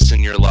like this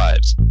in your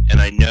lives. And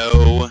I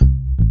know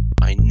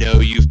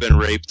you've been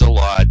raped a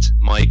lot.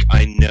 Mike,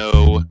 I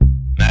know,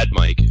 Mad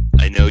Mike,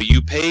 I know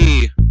you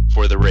pay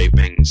for the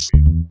rapings.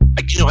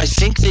 I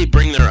think they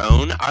bring their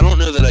own. I don't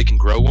know that I can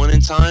grow one in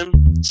time.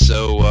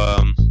 So,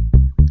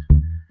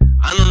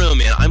 I don't know,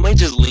 man. I might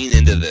just lean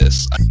into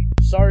this.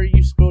 Sorry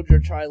you spilled your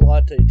chai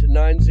latte to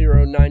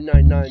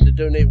 90999 to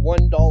donate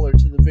 $1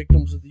 to the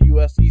victims of the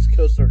U.S. East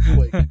Coast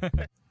earthquake.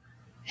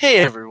 Hey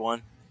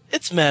everyone,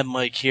 it's Mad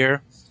Mike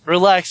here,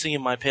 relaxing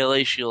in my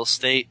palatial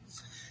state,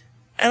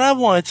 and I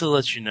wanted to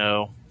let you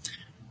know,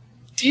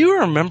 do you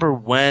remember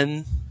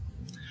when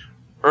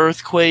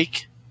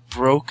Earthquake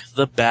broke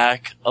the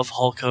back of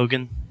Hulk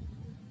Hogan?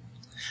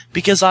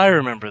 Because I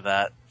remember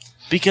that.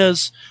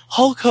 Because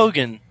Hulk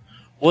Hogan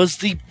was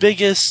the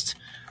biggest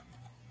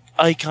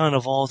icon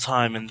of all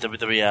time in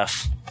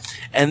WWF.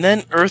 And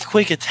then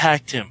Earthquake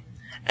attacked him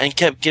and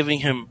kept giving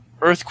him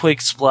Earthquake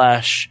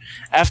Splash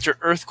after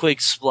Earthquake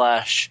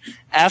Splash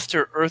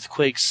after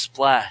Earthquake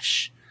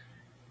Splash.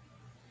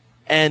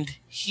 And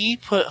he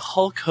put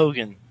Hulk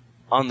Hogan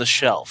on the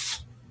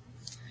shelf.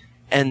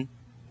 And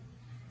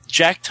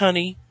Jack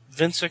Tunney,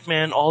 Vince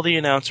McMahon, all the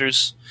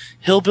announcers,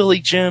 Hillbilly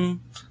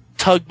Jim,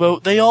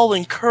 Tugboat, they all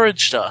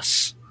encouraged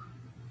us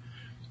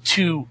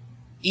to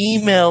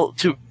email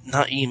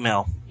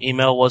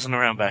wasn't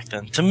around back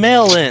then, to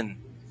mail in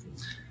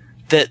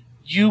that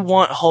you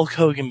want Hulk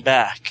Hogan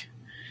back.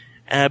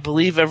 And I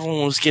believe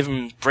everyone was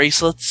given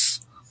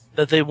bracelets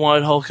that they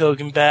wanted Hulk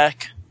Hogan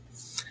back.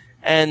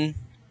 And,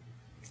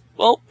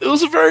 well, it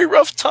was a very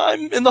rough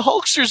time in the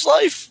Hulkster's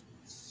life.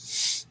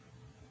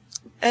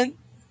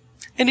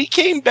 And he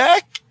came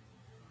back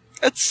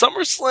at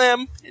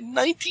SummerSlam in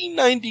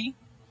 1990.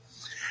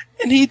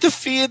 And he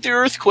defeated the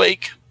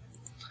Earthquake.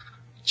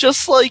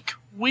 Just like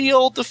we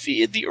all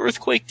defeated the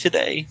Earthquake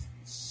today.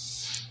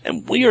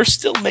 And we are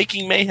still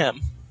making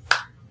mayhem.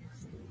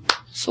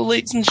 So,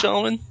 ladies and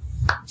gentlemen,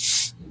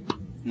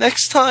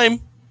 next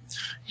time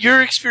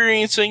you're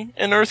experiencing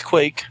an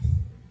earthquake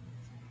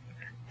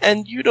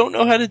and you don't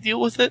know how to deal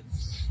with it,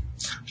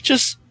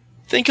 just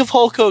think of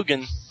Hulk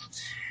Hogan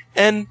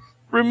and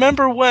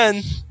remember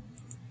when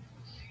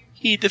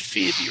he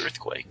defeated the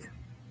earthquake.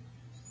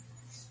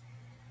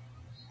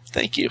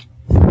 Thank you.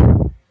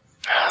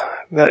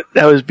 that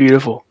was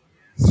beautiful.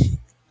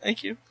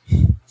 Thank you.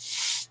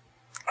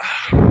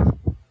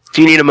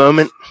 Do you need a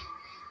moment?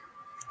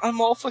 I'm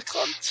all for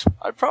cunt.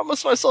 I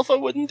promised myself I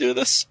wouldn't do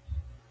this.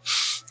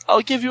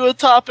 I'll give you a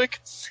topic.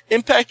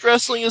 Impact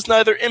Wrestling is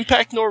neither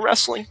Impact nor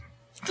Wrestling.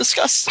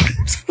 Discuss.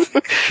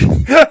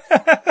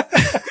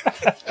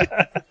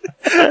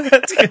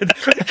 That's good.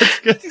 That's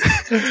good.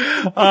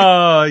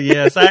 Oh,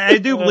 yes. I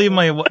do believe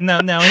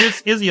now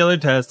here's the other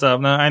test. Now,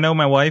 I know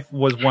my wife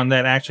was one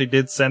that actually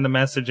did send a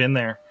message in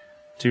there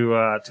to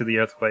the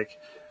earthquake.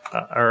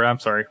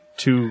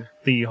 To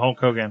the Hulk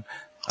Hogan.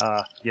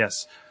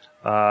 Yes.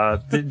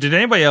 Did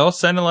anybody else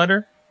send a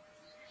letter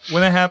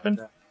when it happened?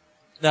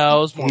 No,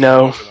 it was more.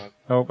 No.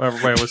 Oh,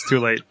 everybody was too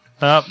late.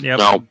 Oh, yep.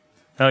 No.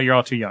 Oh, you're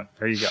all too young.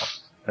 There you go.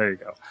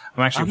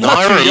 I'm actually. I'm No, not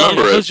I too young.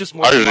 remember It it. was just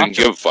more I didn't macho.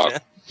 give a fuck. Yeah.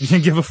 You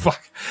didn't give a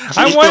fuck.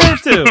 I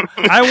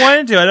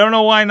wanted to. I don't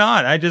know why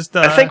not. I just.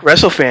 I think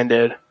WrestleFan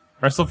did.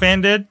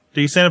 WrestleFan did.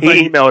 Did he send He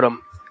it by? emailed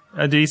him.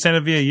 Did he send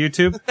it via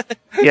YouTube?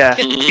 Yeah,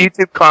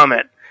 YouTube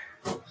comment.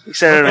 He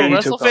sent it on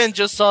YouTube. WrestleFan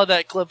just saw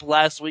that clip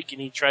last week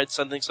and he tried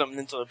sending something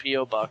into a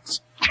P.O.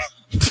 box.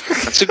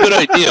 That's a good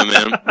idea,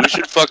 man. We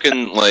should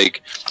fucking,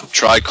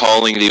 try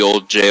calling the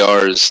old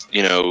JR's,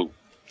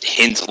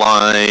 hint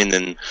line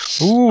and...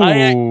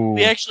 Ooh.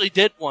 We actually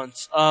did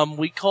once.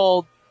 We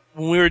called,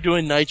 when we were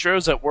doing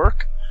Nitros at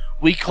work,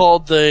 we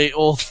called the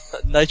old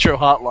Nitro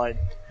hotline.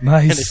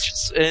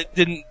 Nice. And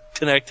it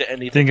connect to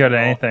anything. Didn't go to at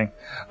all. anything.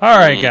 All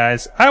right,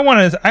 guys. I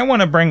want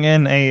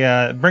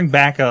to bring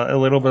back a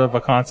little bit of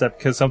a concept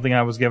because something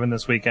I was given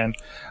this weekend.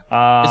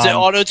 Is it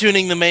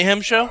auto-tuning the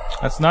Mayhem Show?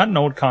 That's not an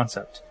old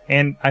concept.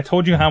 And I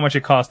told you how much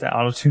it cost to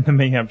auto-tune the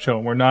Mayhem Show.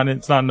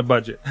 It's not in the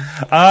budget.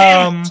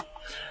 Donut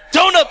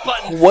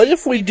button! What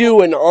if we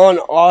do an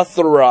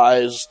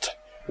unauthorized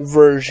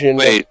version?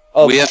 Wait,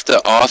 of we have to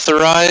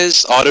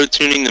authorize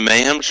auto-tuning the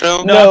Mayhem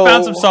Show? No, I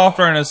found some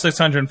software and it's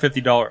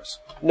 $650.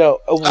 No,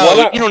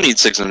 Oh, you don't need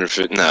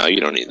 650. No,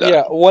 you don't need that.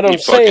 Yeah, what I'm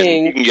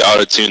saying- you can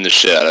auto-tune the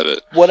shit out of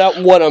it.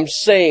 What I'm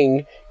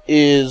saying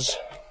is,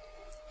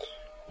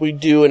 we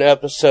do an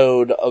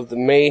episode of the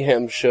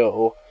Mayhem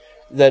Show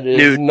that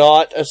is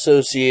not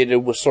associated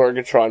with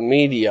Sorgatron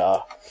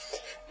Media,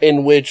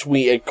 in which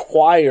we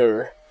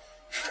acquire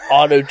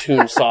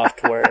auto-tune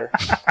software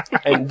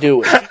and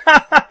do it.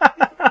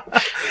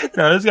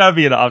 No, there's got to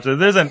be an option. If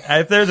there's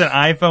an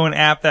iPhone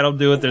app that'll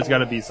do it, there's got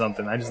to be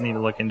something. I just need to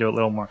look into it a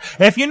little more.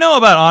 If you know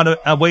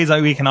about ways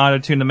that we can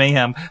auto-tune the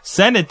Mayhem,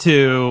 send it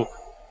to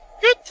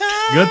Good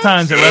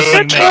Times at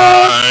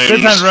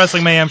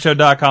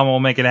WrestlingMayhemShow.com. We'll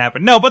make it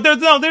happen. No, but there's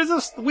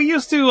this. We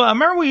used to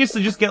remember we used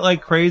to just get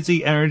like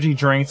crazy energy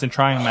drinks and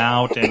try them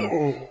out,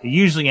 and it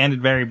usually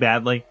ended very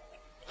badly.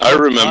 I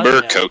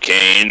remember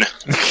cocaine.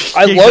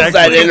 I love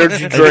that energy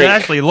drink.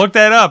 Exactly. Look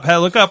that up. Hey,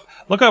 look up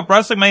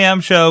Wrestling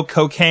Mayhem Show,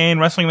 cocaine,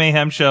 Wrestling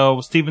Mayhem Show,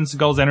 Steven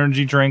Seagal's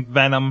energy drink,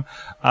 Venom,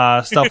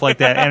 stuff like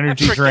that.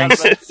 Energy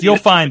drinks. You'll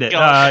find it.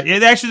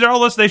 They're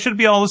all listed. They should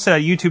be all listed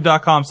at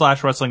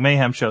youtube.com/Wrestling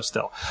Mayhem Show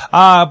still.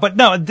 But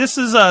no, this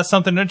is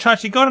something.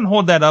 Chachi, go ahead and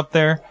hold that up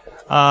there.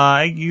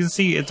 You can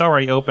see it's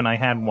already open. I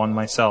had one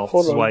myself.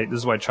 This is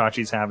why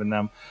Chachi's having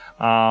them.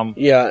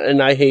 Yeah,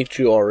 and I hate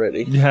you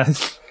already.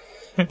 Yes.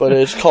 But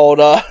it's called,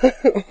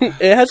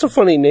 it has a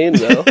funny name,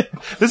 though.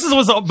 This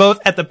was both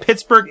at the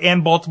Pittsburgh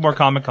and Baltimore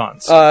Comic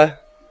Cons.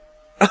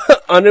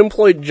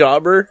 Unemployed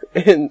jobber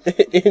in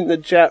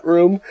the chat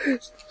room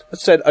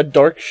said a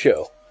dark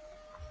show.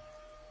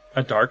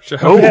 A dark show?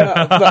 Oh.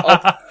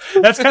 Yeah,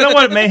 that's kind of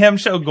what Mayhem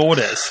Show Gold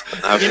is.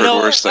 I've heard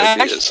worse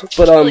ideas.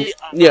 But,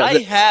 yeah.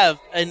 I have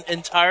an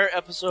entire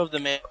epised of the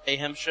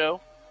Mayhem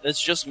Show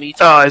that's just me.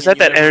 Oh, is that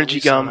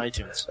energy gum? On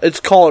iTunes. It's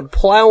called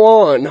Plow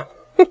On.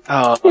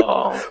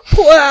 Oh.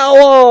 Plow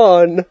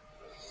on!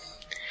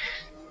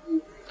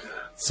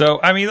 So,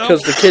 I mean...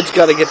 Because the kids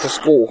gotta get to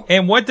school.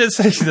 And what does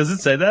it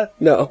say that?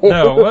 No.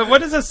 No. What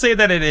does it say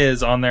that it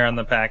is on there on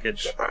the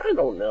package? I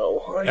don't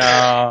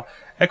know.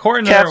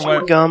 According to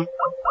Capsule gum.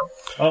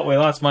 Oh, we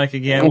lost Mike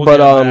again. We'll but,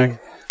 get him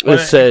back. It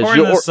says...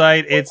 According to the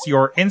site, it's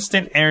your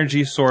instant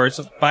energy source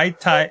by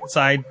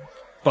side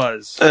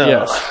buzz.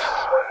 Yes.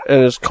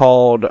 And it's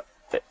called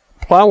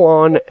Plow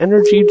On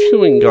Energy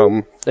Chewing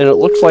Gum. And it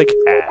looks like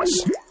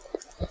ass.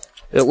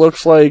 It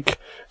looks like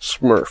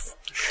Smurf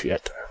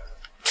shit.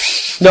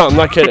 No, I'm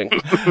not kidding.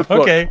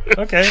 Okay.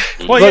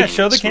 Well, yeah,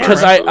 show the camera.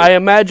 Because I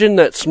imagine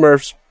that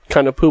Smurfs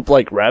kind of poop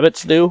like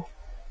rabbits do.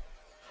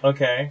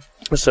 Okay.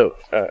 So,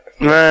 I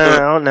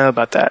don't know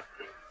about that.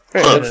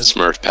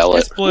 Smurf pellet.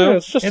 It's blue. Yeah,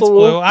 it's just it's a blue.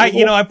 little- I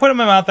put them in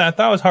my mouth and I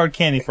thought it was hard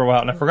candy for a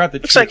while and I forgot the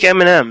Looks like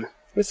M&M.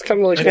 it's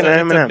kind of like It's an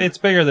M&M. It's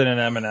bigger than an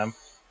M&M.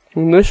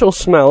 initial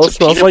smell. It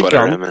smells Peanut like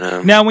butter gum.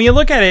 M&M. Now, when you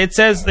look at it, it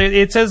says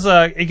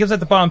it gives at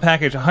the bottom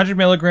package 100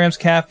 milligrams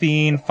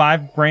caffeine,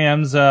 5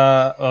 grams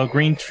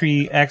green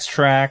tea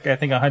extract. I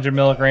think 100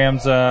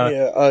 milligrams.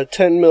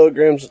 10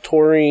 milligrams of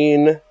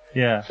taurine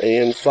Yeah,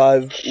 and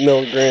 5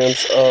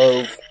 milligrams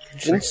of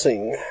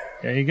ginseng.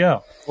 there you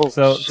go.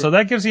 So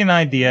that gives you an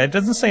idea. It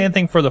doesn't say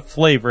anything for the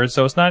flavor,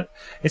 so it's not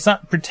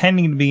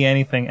pretending to be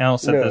anything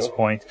else at this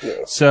point.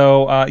 No.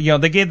 So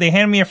they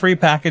handed me a free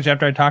package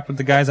after I talked with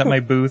the guys at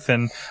my booth,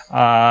 and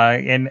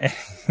I'm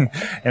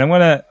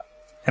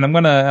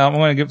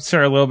gonna give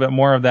Sarah a little bit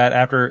more of that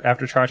after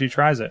Chachi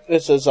tries it.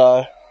 It says,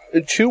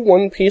 chew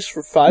one piece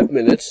for 5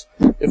 minutes.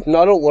 If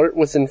not alert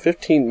within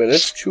 15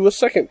 minutes, chew a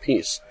second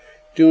piece.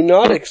 Do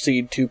not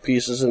exceed 2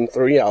 pieces in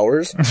 3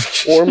 hours,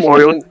 or Or more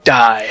you'll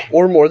die.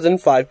 or more than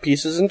 5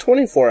 pieces in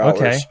 24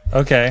 hours.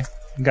 Okay,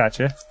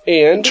 gotcha.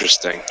 And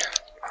Interesting.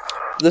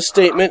 the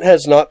statement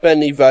has not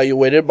been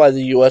evaluated by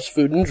the U.S.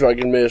 Food and Drug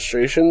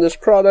Administration. This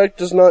product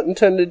is not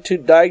intended to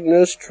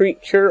diagnose,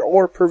 treat, cure,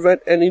 or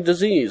prevent any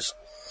disease.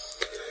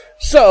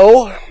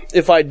 So,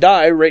 if I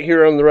die right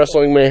here on the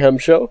Wrestling Mayhem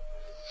Show,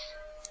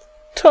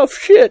 tough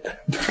shit.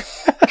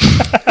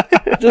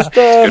 Just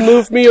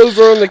move me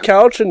over on the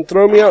couch and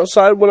throw me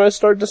outside when I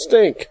start to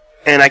stink.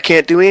 And I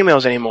can't do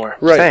emails anymore.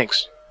 Right.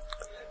 Thanks.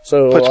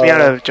 So Puts me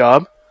out of a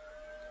job.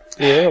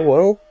 Yeah,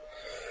 well,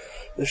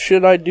 the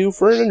shit I do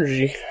for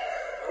energy.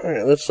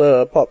 Alright, let's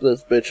pop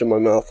this bitch in my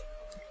mouth.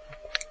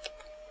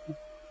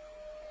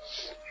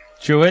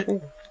 Chew it.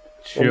 I'm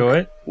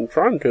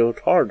trying to,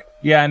 it's hard.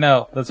 Yeah, I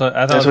know. That's what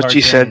I thought. That's it was what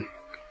she hard said.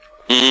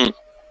 candy.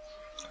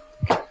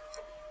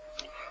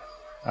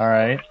 All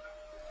right.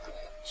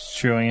 Just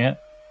chewing it.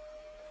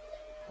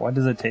 What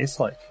does it taste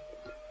like?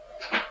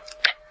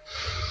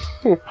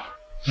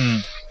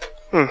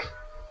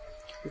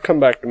 Come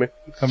back to me.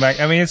 Come back.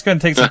 I mean, it's going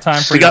to take some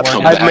time for We you to got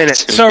work 5 out.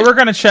 minutes. So we're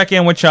going to check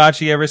in with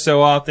Chachi every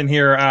so often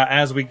here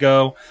as we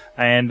go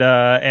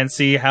and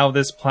see how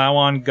this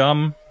Plow-On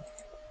gum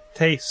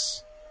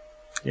tastes.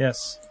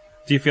 Yes.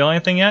 Do you feel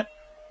anything yet?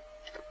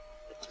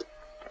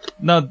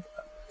 No.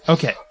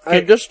 Okay. I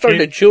just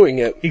started chewing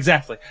it.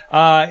 Exactly.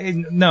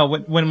 No,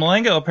 when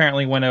Malengo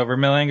apparently went over,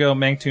 Malengo,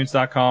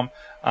 Mangtunes.com,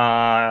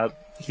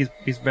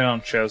 he's been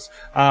on shows.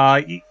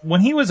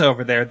 When he was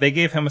over there, they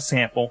gave him a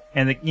sample,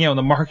 and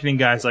the marketing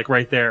guy's like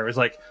right there. It was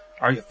like,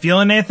 "Are you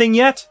feeling anything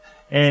yet?"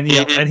 And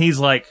and he's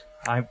like,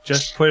 I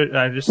just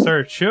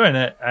started chewing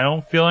it. I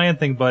don't feel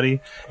anything,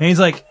 buddy." And he's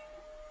like,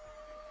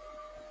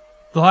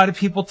 "A lot of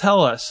people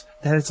tell us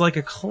that it's like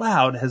a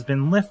cloud has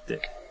been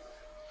lifted."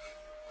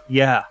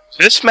 Yeah. Is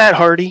this Matt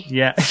Hardy?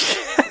 Yeah.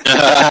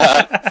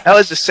 That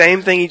was the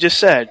same thing he just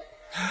said.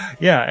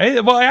 Yeah.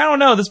 Well, I don't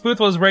know. This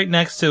booth was right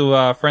next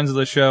to friends of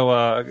the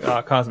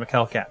show, Cosmic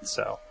Hellcat.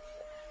 So,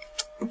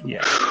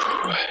 yeah.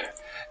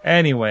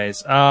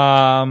 Anyways, okay.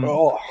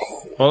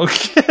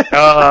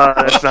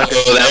 That's not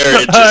good. Oh,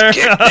 there it just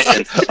kicked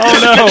in. Oh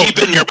no! Keep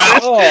it in your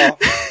mouth. Oh.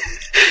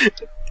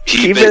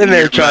 Keep it in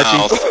there, your Chachi.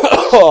 mouth.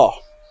 Oh.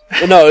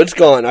 No, it's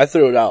gone. I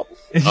threw it out.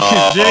 Didn't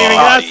even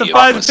get us to you 5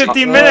 to almost-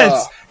 15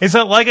 minutes. Is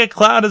it like a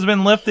cloud has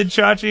been lifted,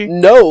 Chachi?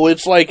 No,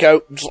 it's like a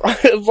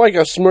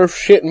Smurf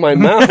shit in my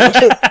mouth.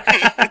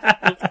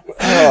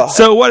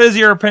 So, what is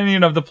your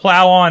opinion of the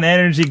Plow-On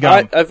energy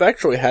gum? I've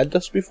actually had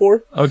this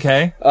before.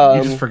 Okay.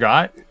 You just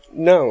forgot?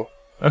 No.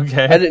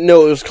 Okay. I didn't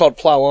know it was called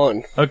Plow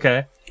On.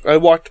 Okay. I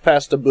walked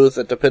past a booth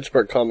at the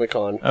Pittsburgh Comic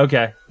Con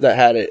Okay. that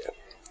had it,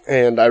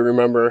 and I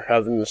remember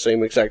having the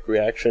same exact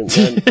reaction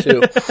then,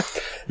 too.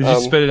 Did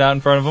you spit it out in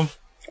front of them?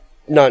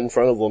 Not in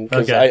front of them,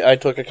 because Okay. I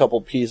took a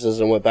couple pieces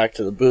and went back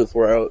to the booth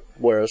where I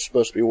was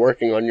supposed to be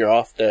working on your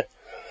off day.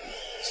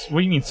 What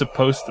do you mean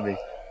supposed to be?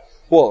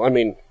 Well, I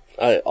mean,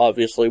 I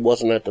obviously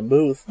wasn't at the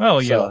booth. Oh,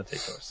 yeah, so. I'll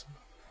take those.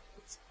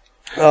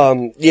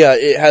 Yeah,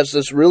 it has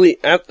this really...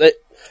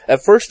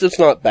 At first, it's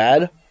not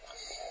bad.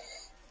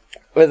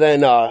 But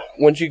then,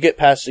 once you get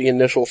past the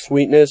initial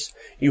sweetness,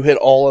 you hit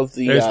all of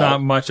the... There's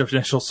not much of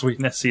initial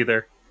sweetness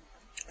either.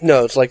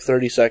 No, it's like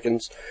 30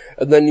 seconds.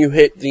 And then you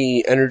hit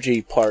the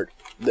energy part,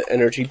 the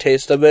energy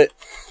taste of it,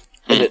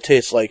 and it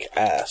tastes like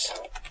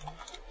ass.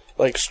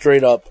 Like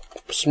straight up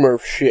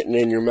Smurf shitting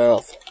in your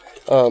mouth.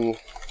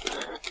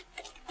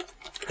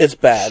 It's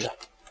bad.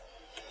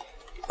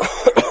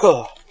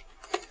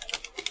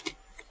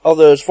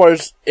 Although, as far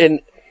as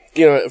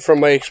from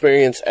my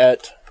experience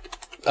at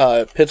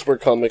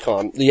Pittsburgh Comic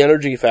Con, the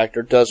energy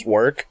factor does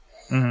work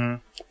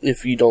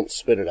if you don't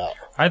spit it out.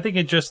 I think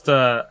it just,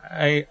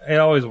 it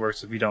always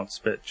works if you don't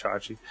spit,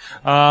 Chachi.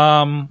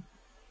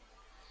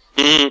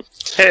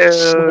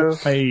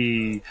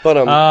 Hey.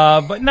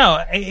 But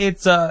no,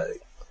 it's,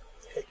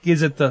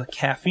 is it the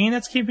caffeine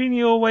that's keeping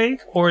you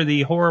awake, or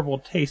the horrible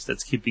taste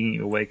that's keeping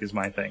you awake is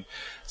my thing.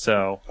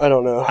 So. I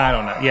don't know.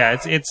 Yeah,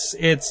 it's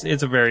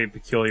a very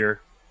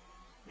peculiar,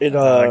 It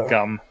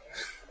gum.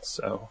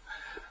 So.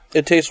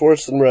 It tastes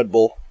worse than Red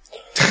Bull.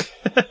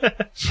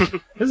 This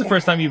is the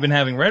first time you've been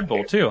having Red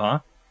Bull too, huh?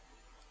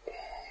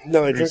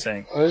 No, What are you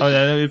saying?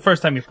 The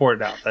first time you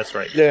poured it out. That's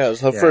right. Yeah,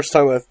 it's the first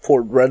time I've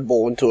poured Red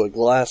Bull into a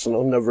glass, and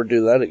I'll never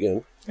do that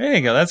again. There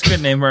you go. That's a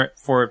good name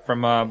for it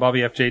from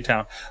Bobby F. J.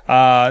 Town.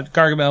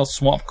 Gargamel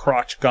Swamp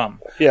Crotch Gum.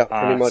 Yeah,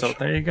 pretty much. So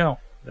there you go.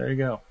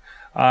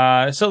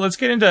 So let's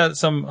get into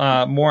some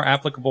more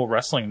applicable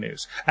wrestling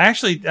news.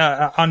 Actually,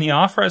 on the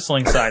off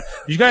wrestling side,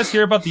 did you guys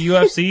hear about the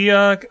UFC?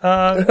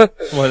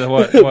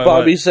 What?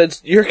 Bobby said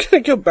you're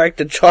gonna go back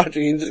to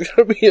Chachi and he's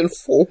gonna be in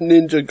full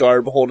ninja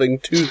garb holding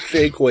 2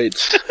 shake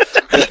weights.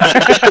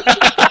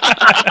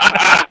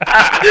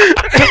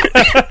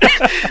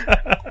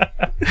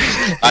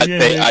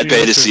 I'd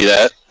pay to see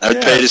that.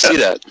 I'd pay to see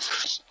that.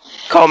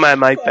 Call my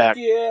mic back.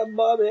 Yeah,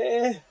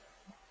 Bobby.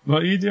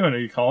 What are you doing? Are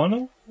you calling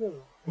him?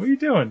 What are you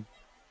doing?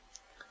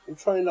 I'm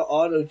trying to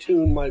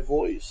auto-tune my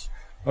voice.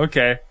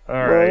 Okay,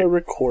 all right.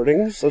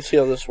 Recordings. Let's see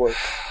how this works.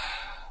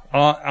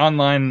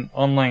 Online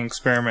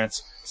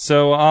experiments.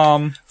 So,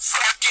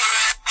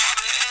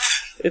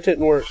 It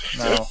didn't work.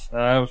 no,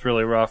 that was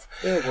really rough.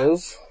 Yeah, it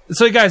was.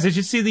 So, guys, did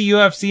you see the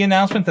UFC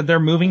announcement that they're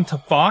moving to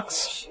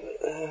Fox?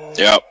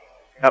 Yep.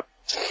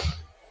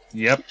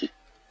 Yep.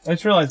 I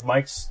just realized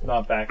Mike's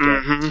not back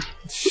yet.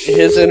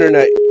 His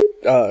internet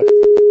cut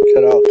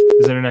out.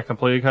 His internet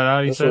completely cut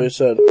out, he That's what he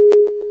said?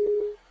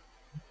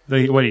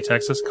 said. What did he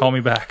text us? Call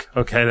me back.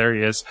 Okay, there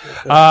he is.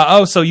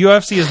 So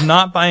UFC is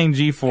not buying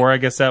G4. I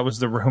guess that was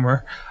the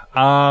rumor.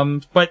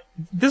 But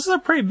this is a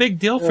pretty big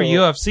deal for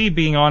UFC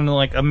being on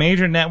like a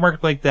major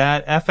network like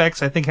that.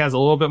 FX, I think, has a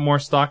little bit more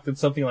stock than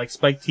something like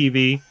Spike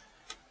TV.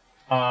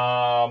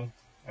 And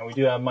we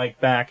do have Mike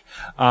back.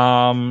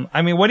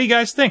 I mean, what do you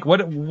guys think?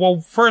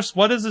 First,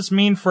 what does this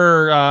mean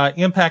for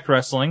Impact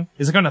Wrestling?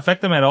 Is it going to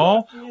affect them at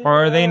all,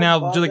 or are they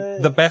now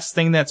the best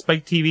thing that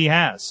Spike TV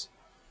has?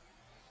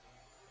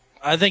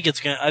 I think it's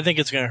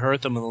gonna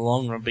hurt them in the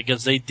long run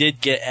because they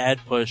did get ad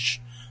push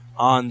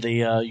on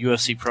the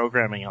UFC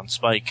programming on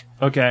Spike.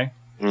 Okay.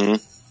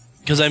 Mm-hmm.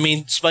 Because, I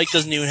mean, Spike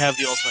doesn't even have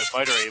the Ultimate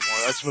Fighter anymore.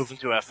 That's moving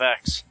to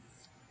FX.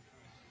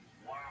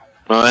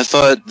 Well, I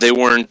thought they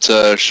weren't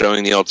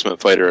showing the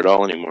Ultimate Fighter at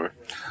all anymore.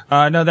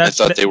 No, I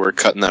thought they were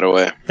cutting that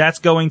away. That's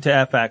going to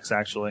FX,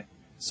 actually.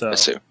 So. I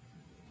see.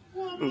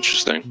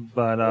 Interesting.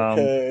 But,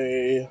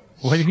 Okay.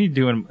 what are you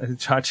doing,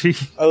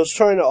 Chachi? I was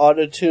trying to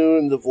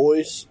auto-tune the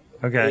voice.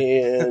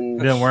 Okay. And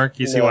Didn't work?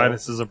 You see no. why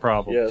this is a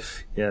problem.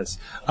 Yes. Yes.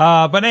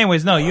 But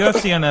anyways, no,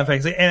 UFC on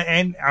FX.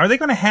 And are they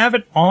going to have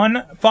it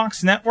on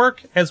Fox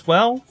Network as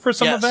well for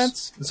some Yes.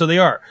 events? So they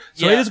are.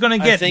 So Yeah, it is going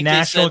to I get think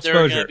national they said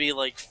there are exposure. going to be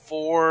like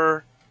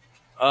four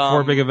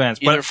Big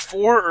events. Either But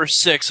 4 or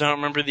 6, I don't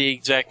remember the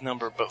exact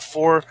number, but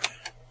 4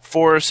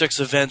 or 6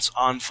 events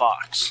on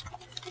Fox.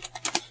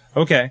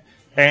 okay.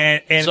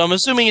 And So I'm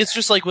assuming it's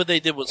just like what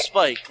they did with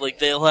Spike. Like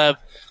they'll have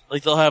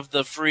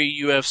the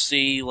free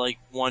UFC like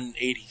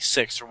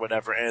 186 or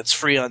whatever, and it's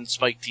free on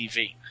Spike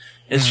TV.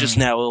 It's just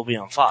now it'll be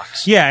on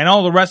Fox. yeah, and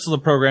all the rest of the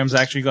programs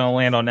actually going to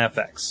land on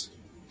FX.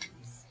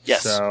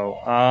 Yes. So,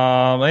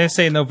 like I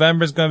say,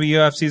 November's going to be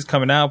UFC's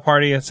coming out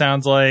party, it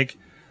sounds like,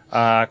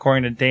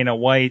 according to Dana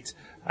White.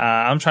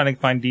 I'm trying to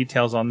find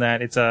details on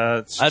that.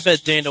 I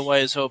bet Dana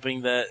White is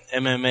hoping that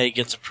MMA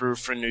gets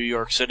approved for New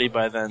York City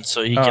by then,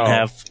 so he can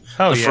have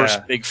the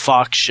first big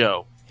Fox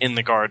show in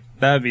the Garden.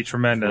 That would be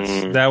tremendous.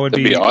 That'd That'd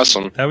be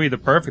awesome. That would be the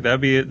perfect.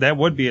 That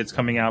would be its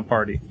coming out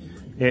party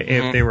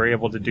if they were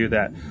able to do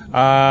that.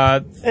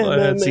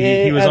 Let's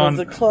see. He was out on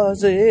of the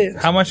closet.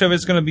 How much of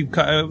it's going to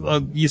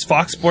be? Use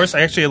Fox Sports.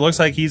 Actually, it looks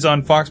like he's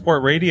on Fox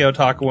Sport Radio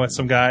talking with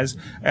some guys.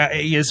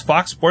 Is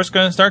Fox Sports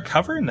going to start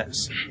covering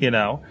this? You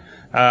know.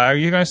 Are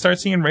you going to start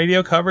seeing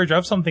radio coverage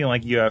of something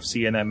like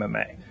UFC and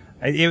MMA?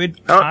 It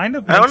would kind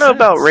of. I don't know sense.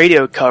 about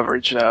radio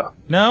coverage though.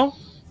 No,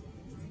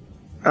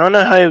 I don't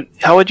know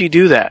how would you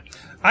do that?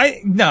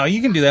 No, you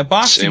can do that.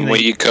 Boxing. Same way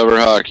you cover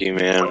hockey,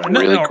 man,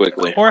 really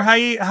quickly. Or how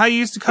you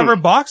used to cover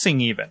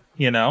boxing, even.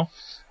 You know.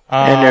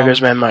 And there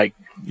goes my mic.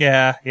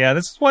 Yeah.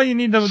 This is why you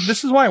need to.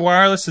 This is why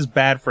wireless is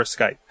bad for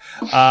Skype.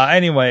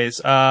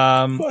 Anyways.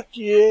 Fuck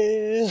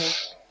yeah.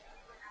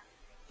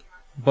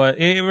 But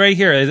right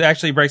here, it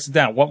actually breaks it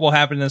down. What will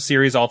happen in the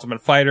series Ultimate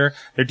Fighter?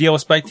 Their deal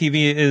with Spike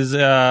TV is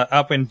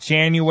up in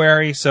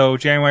January. So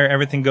January,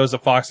 everything goes to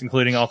Fox,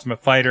 including Ultimate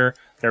Fighter,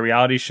 their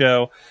reality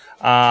show.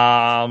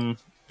 The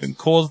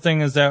cool thing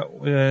is that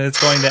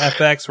it's going to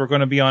FX. We're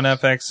going to be on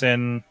FX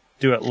and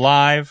do it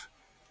live.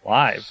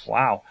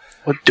 Wow.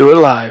 We'll do it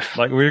live.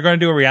 Like, we're going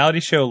to do a reality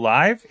show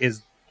live?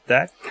 Is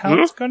that how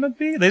it's going to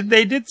be?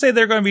 They did say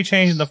they're going to be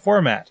changing the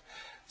format.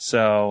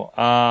 So,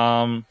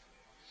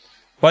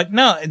 but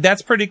no,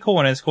 that's pretty cool,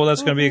 and it's cool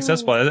that's going to be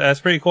accessible. That's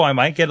pretty cool. I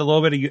might get a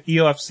little bit of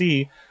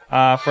UFC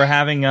for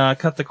having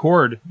cut the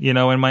cord,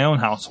 in my own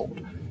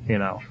household,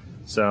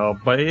 So,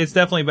 but it's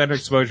definitely better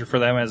exposure for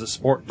them as a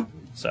sport.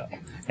 So,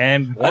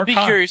 and I'd be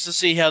curious to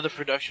see how the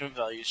production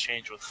values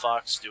change with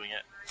Fox doing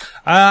it.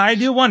 I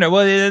do wonder.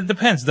 Well, it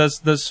depends.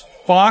 Does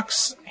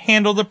Fox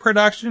handle the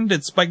production?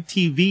 Did Spike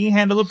TV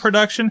handle the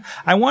production?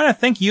 I want to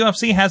think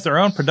UFC has their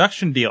own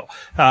production deal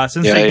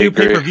since they do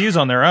pay-per-views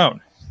on their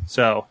own.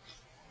 So.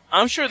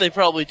 I'm sure they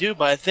probably do,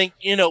 but I think,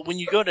 when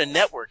you go to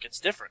network, it's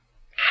different.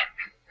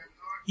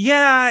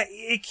 Yeah,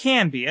 it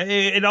can be.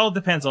 It all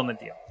depends on the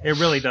deal. It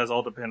really does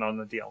all depend on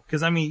the deal.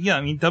 Because,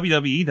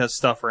 WWE does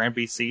stuff for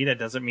NBC. That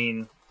doesn't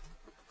mean,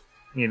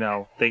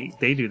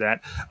 they do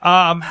that.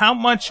 How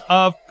much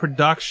of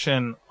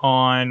production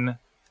on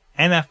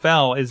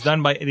NFL is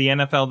done by the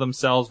NFL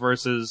themselves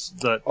versus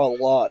the... A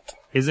lot.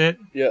 Is it?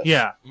 Yes.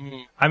 Yeah.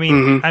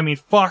 Mm-hmm. I mean,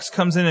 Fox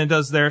comes in and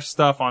does their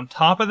stuff on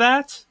top of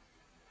that.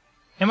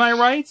 Am I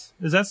right?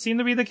 Does that seem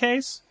to be the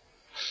case?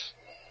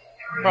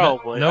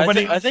 Probably.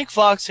 Nobody. I think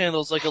Fox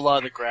handles like a lot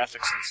of the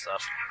graphics and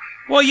stuff.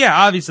 Well, yeah,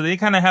 obviously they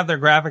kind of have their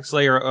graphics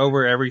layer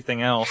over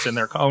everything else and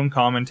their own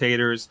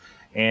commentators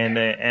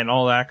and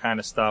all that kind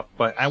of stuff.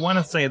 But I want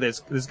to say there's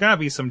got to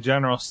be some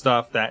general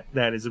stuff that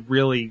is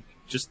really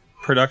just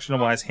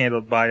production-wise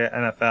handled by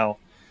NFL.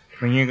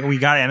 I mean, we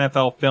got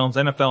NFL films.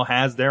 NFL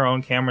has their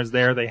own cameras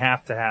there. They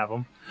have to have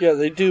them. Yeah,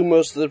 they do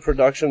most of the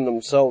production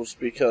themselves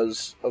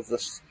because of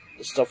this.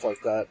 Stuff like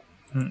that,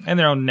 and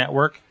their own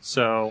network.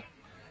 So,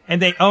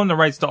 and they own the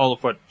rights to all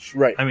the footage.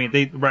 Right. I mean,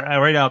 they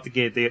right out the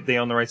gate, they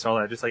own the rights to all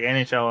that. Just like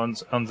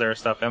NHL owns their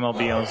stuff,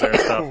 MLB owns their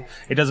stuff.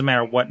 It doesn't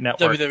matter what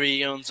network.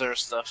 WWE owns their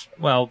stuff.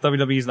 Well,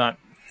 WWE's not.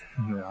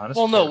 Honest.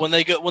 Well, no, when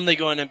they go on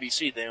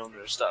NBC, they own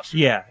their stuff.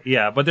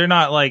 Yeah, but they're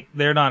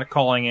not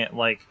calling it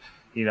like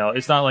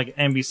it's not like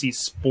NBC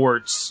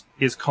Sports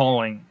is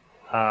calling.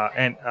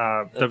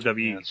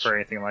 WWE for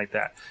anything like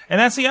that. And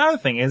that's the other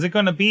thing. Is it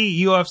going to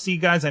be UFC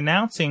guys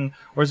announcing,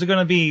 or is it going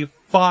to be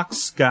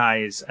Fox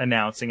guys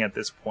announcing at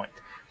this point?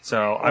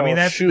 So, I mean,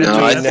 that's...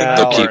 No, I think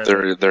they'll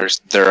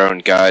keep their own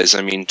guys.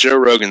 I mean, Joe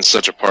Rogan's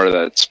such a part of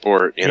that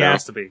sport, He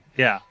has to be.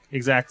 Yeah,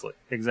 exactly.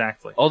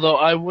 Although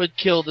I would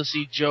kill to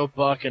see Joe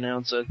Buck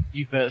announce a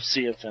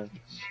UFC event.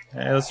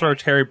 Let's throw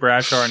Terry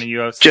Bradshaw in a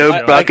UFC.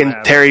 Joe Buck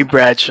and Terry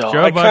Bradshaw.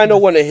 I kind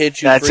of want to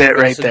hit you That's for it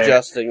right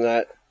suggesting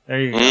that. There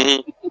you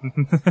go.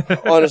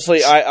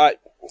 Honestly, I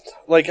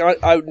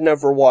would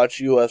never watch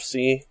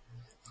UFC.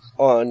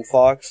 on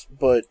Fox,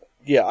 but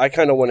yeah, I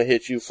kind of want to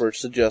hit you for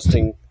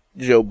suggesting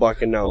Joe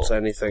Buck announce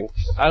anything.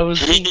 I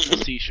was being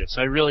facetious.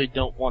 I really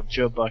don't want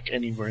Joe Buck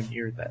anywhere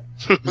near that.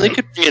 They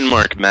could be in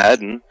Mark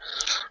Madden.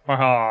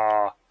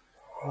 Ah.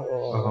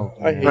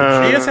 I hate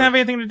He doesn't have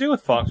anything to do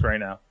with Fox right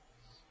now.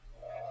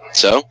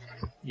 So?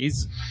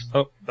 He's...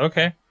 Oh,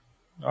 okay.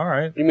 All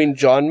right. You mean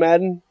John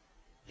Madden?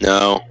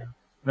 No.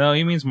 No,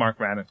 he means Mark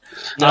Madden.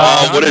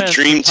 What a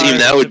dream team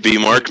that would be,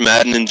 Mark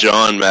Madden and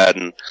John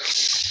Madden.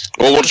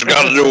 Well, what you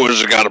got to do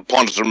is you got to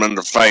punch them in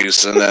the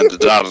face, and then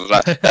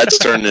that's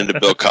turned into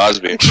Bill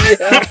Cosby.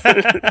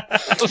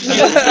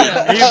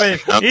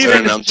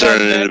 I'm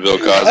turning into Bill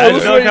Cosby. I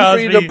was waiting for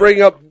you to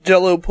bring up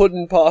Jello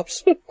pudding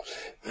pops.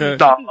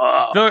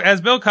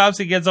 As Bill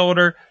Cosby gets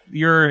older,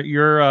 your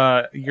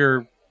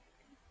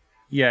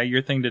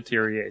thing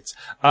deteriorates.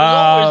 There's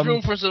always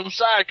room for some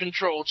side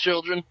control,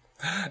 children.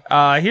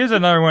 Here's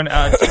another one.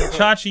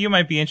 Chachi, you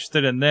might be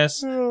interested in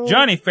this.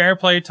 Johnny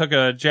Fairplay took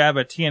a jab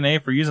at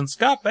TNA for using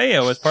Scott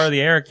Baio as part of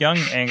the Eric Young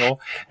angle.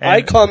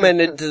 I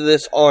commented to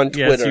this on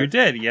Twitter.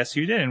 Yes,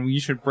 you did. And you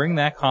should bring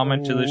that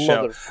comment to the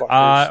show.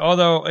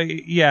 Motherfuckers.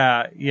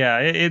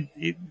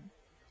 It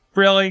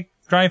really,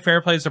 Johnny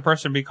Fairplay is the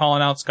person to be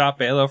calling out Scott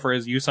Baio for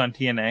his use on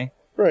TNA.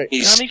 Right.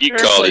 Johnny You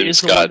call Fairplay him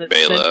is the Scott one that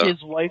sent Baio.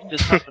 his wife to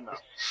Tough Enough.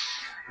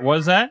 What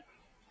was that?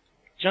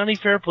 Johnny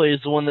Fairplay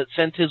is the one that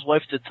sent his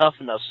wife to Tough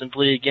Enough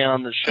simply to get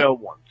on the show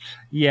once.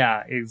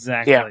 Yeah,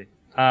 exactly.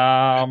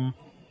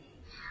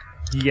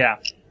 Yeah.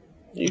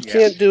 You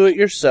can't do it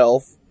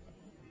yourself,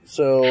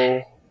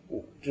 so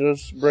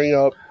just bring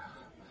up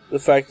the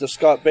fact that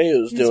Scott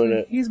Baio's doing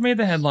it. He's made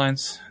the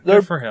headlines. They're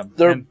Good for him.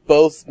 They're And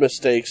both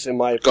mistakes, in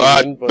my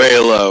God, opinion.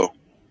 Balo.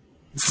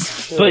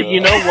 But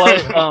you know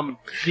what?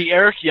 The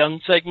Eric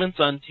Young segments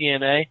on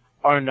TNA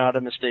are not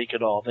a mistake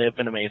at all. They have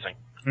been amazing.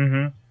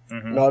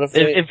 Not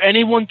If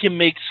anyone can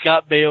make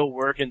Scott Baio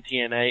work in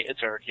TNA, it's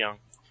Eric Young.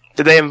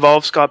 Did they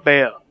involve Scott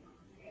Baio?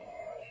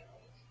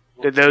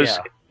 Did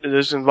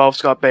those involve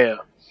Scott Baio?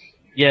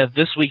 Yeah,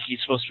 this week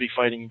he's supposed to be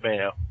fighting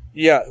Baio.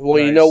 Yeah, well,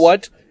 you Nice. know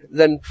what?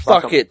 Then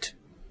Fuck fuck 'em. it.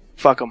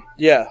 Fuck him.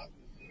 Yeah.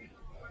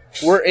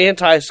 We're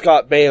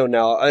anti-Scott Baio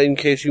now, in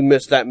case you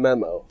missed that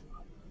memo.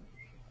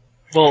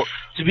 Well,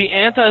 to be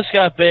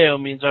anti-Scott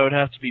Baio means I would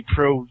have to be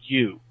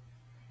pro-you.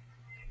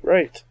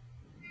 Right.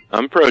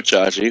 I'm pro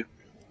Chachi.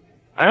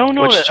 I don't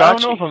know. What's I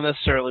don't know Chachi? if I'm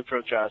necessarily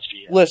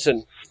pro-Chachi yet.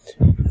 Listen.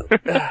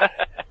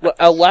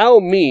 Allow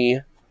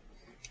me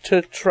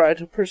to try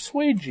to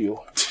persuade you.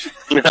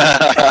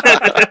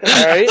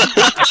 Alright?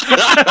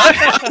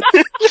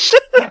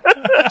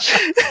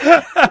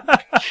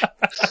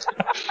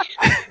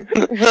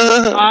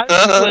 I'm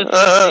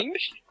listening.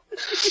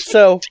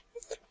 So,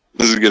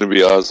 This is gonna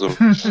be awesome.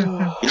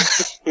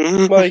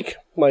 Mike.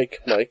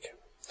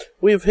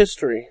 We have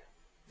history.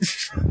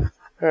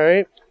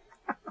 Alright?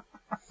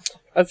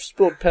 I've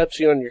spilled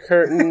Pepsi on your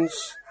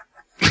curtains.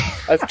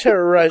 I've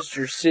terrorized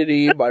your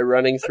city by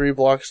running 3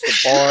 blocks to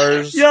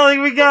bars.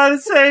 Yelling, we gotta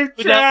save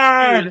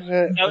Chad!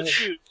 Without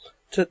shoes.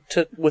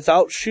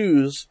 Without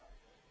shoes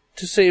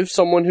to save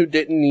someone who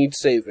didn't need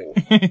saving.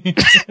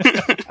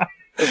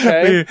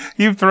 Okay?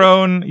 You've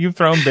thrown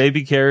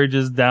baby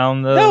carriages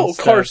down the No,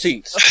 car steps.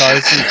 seats.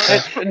 Car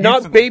seats.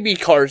 Not baby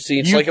car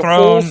seats, You've like a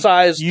thrown-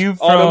 full-sized You've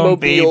thrown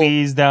automobile.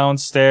 babies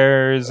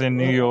downstairs in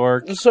New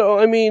York. So,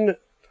 I mean,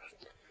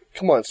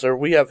 come on, sir,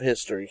 we have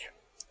history.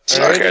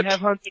 Suck We it.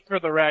 have hunted for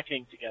the Rat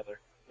King together.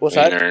 What's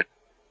that? Wiener.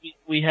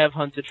 We have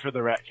hunted for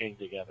the Rat King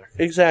together.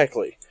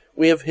 Exactly.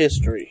 We have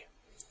history.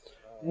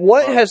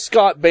 What has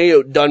Scott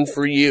Baio done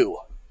for you?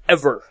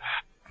 Ever.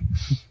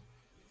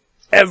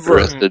 Ever.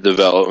 Arrested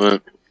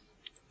Development.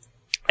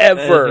 That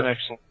is an Ever.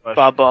 excellent question.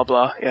 Blah, blah,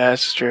 blah. Yeah,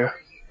 that's true.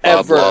 Blah,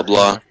 Ever. blah,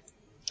 blah.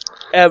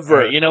 Ever.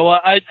 Alright, you know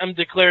what? I'm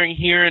declaring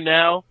here and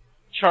now,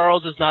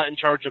 Charles is not in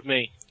charge of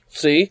me.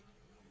 See?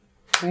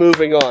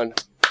 Moving on.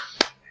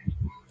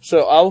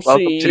 So I'll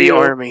Welcome see to the you.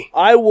 army.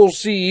 I will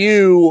see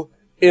you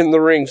in the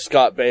ring,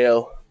 Scott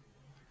Baio.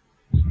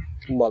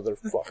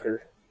 Motherfucker.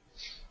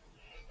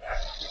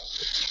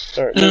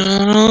 Alright,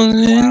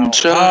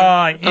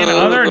 In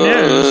other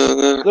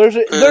news,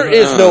 there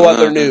is no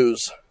other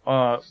news.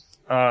 then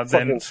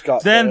Fucking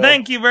Scott Baio.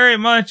 thank you very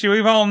much.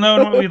 We've all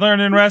known what we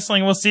learned in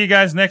wrestling. We'll see you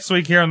guys next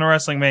week here on the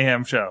Wrestling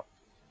Mayhem Show.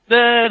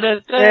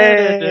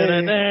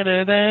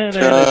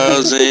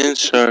 Charles in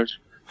charge.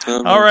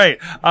 All right.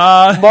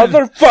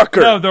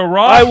 Motherfucker! No, the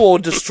Raw. I will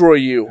destroy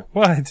you.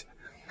 What?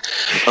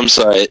 I'm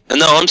sorry.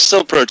 No, I'm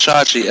still pro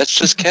Chachi. That's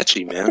just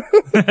catchy, man.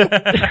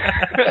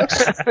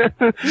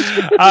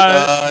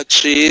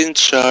 Chachi in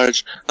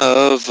charge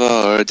of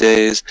our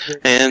days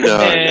and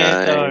our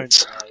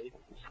nights.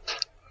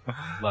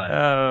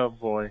 Oh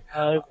boy.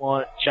 I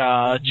want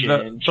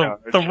Chachi in charge.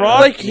 The Raw.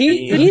 Like,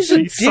 he's a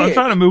Jeez, I'm dick.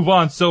 trying to move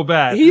on so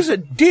bad. He's a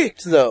dick,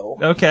 though.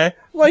 Okay.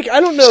 Like, I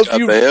don't know if Scott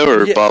you... Baio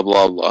or Yeah, blah,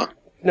 blah, blah?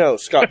 no,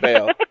 Scott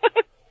Baio.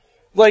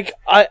 Like,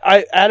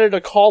 I added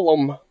a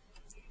column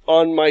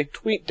on my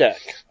tweet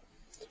deck.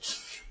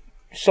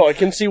 So I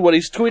can see what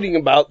he's tweeting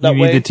about that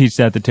way. teach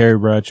that to Terry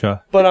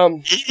Bradshaw. But,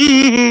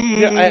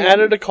 yeah, I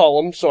added a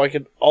column so I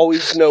could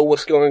always know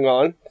what's going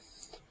on.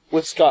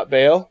 with Scott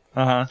Baio.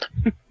 Uh-huh.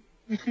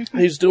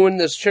 He's doing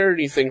this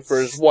charity thing for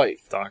his wife.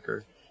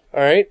 Stalker.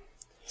 All right?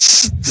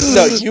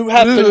 No, you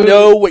have to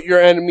know what your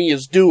enemy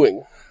is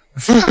doing.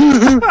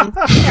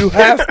 You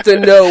have to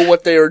know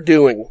what they are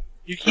doing.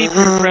 You keep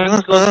your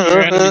friends close,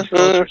 your enemies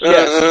closer.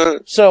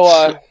 Yes.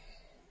 So,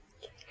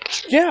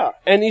 yeah,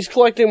 and he's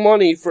collecting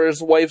money for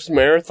his wife's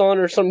marathon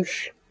or some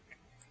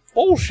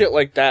bullshit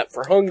like that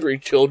for hungry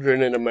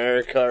children in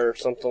America or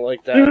something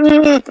like that.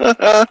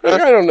 Like,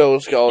 I don't know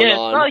what's going Yeah, it's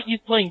on. not like he's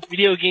playing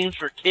video games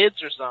for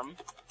kids or something.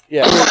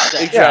 Yeah,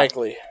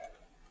 exactly.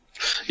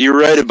 You're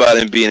right about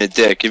him being a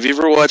dick. Have you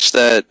ever watched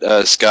that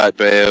Scott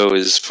Baio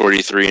is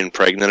 43 and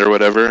pregnant or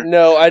whatever?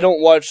 No, I don't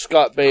watch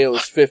Scott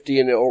Baio's 50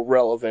 and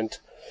Irrelevant.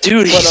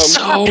 Dude, he's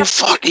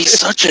he's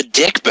such a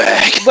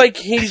dickbag. Like,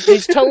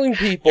 he's telling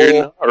people...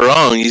 You're not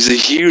wrong, he's a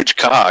huge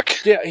cock.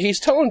 Yeah, he's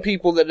telling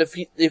people that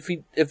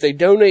if they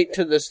donate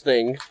to this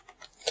thing,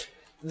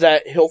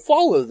 that he'll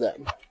follow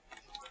them.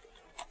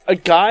 A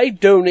guy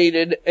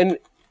donated, and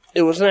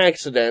it was an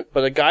accident,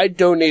 but a guy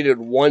donated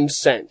 1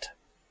 cent.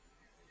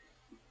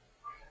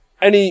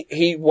 And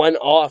he went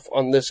off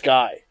on this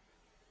guy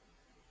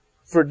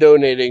for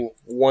donating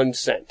 1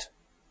 cent.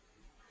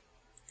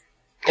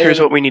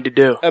 Here's what we need to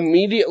do.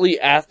 Immediately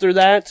after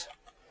that,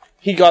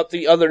 he got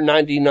the other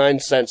 99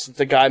 cents that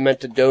the guy meant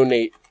to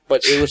donate,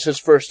 but it was his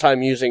first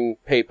time using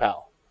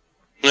PayPal.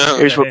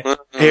 Here's what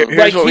we He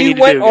need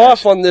to went do,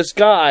 off guys. on this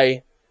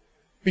guy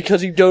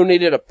because he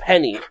donated a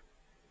penny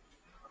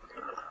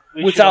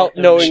without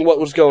knowing what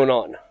was going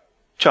on.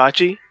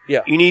 Chachi,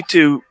 Yeah. you need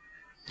to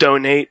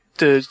donate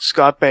to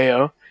Scott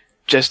Baio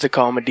just to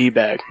call him a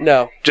D-bag.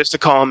 No, Just to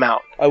call him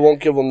out. I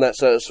won't give him that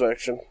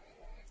satisfaction.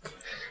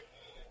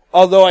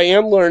 Although I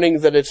am learning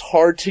that it's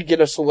hard to get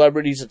a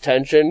celebrity's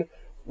attention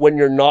when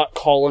you're not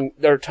calling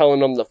or telling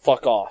them to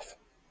fuck off.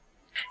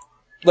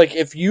 Like,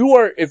 if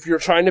you're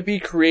trying to be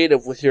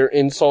creative with your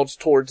insults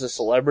towards a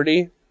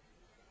celebrity,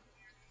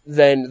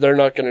 then they're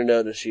not going to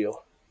notice you.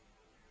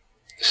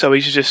 So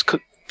we should just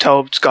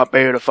tell Scott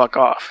Baio to fuck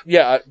off.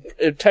 Yeah,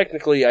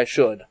 technically I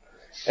should.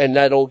 And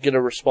that'll get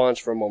a response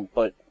from him,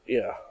 but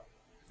yeah.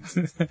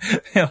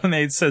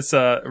 Nate says,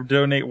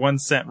 donate 1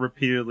 cent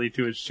repeatedly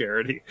to his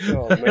charity.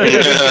 Oh, man.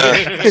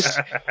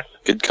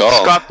 Good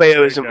call. Scott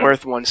Baio isn't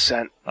worth 1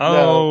 cent.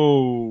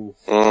 Oh.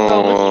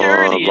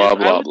 Charity blah, is,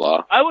 blah,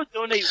 blah. I would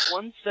donate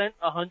 1 cent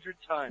 100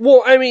 times.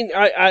 Well, I mean,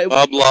 I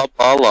Blah, blah,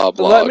 blah, blah,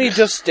 blah. let me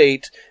just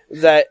state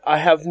that I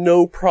have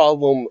no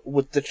problem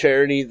with the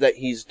charity that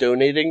he's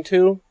donating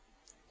to.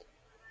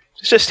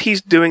 It's just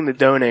he's doing the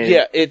donating.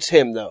 Yeah, it's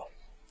him, though.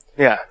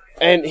 Yeah.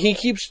 And he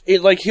keeps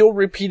it like he'll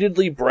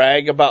repeatedly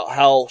brag about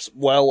how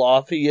well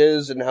off he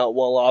is and how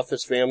well off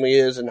his family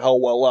is and how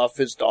well off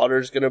his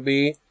daughter's going to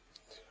be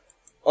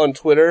on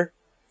Twitter.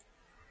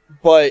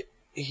 But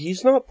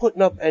he's not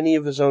putting up any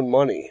of his own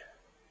money.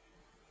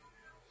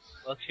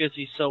 That's because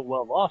he's so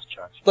well off,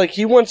 Chuck. Like,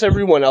 he wants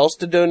everyone else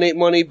to donate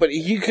money, but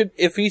he could,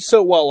 if he's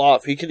so well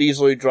off, he could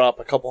easily drop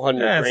a couple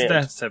hundred grand.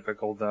 That's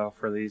typical, though,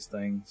 for these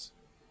things.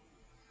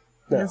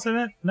 No. Isn't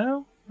it?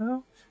 No?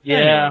 Yeah.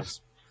 Anyways.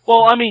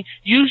 Well, I mean,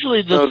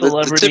 usually the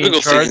celebrity in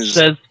typical charge thing is-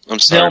 says I'm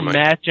sorry, they'll Mike.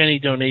 match any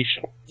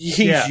donation. He's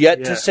Yeah, yet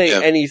yeah. to say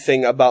Yeah.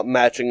 anything about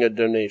matching a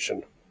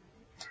donation.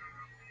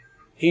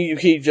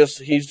 He's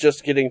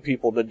just getting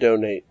people to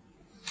donate.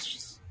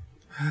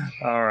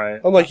 All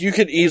right. I'm like, you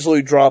could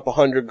easily drop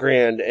 100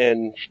 grand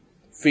and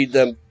feed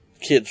them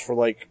kids for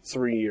like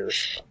 3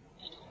 years.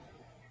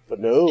 But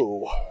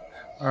no.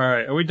 All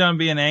right. Are we done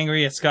being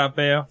angry at Scott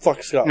Baio?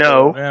 Fuck Scott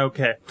No.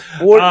 Okay.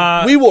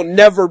 Baio. We will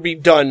never be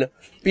done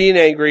being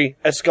angry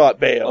at Scott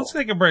Baio. Let's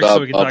take a break Blah, so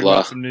we can blah, talk blah.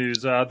 about some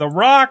news. The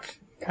Rock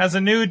has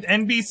a new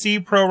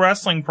NBC Pro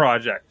Wrestling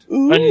project. A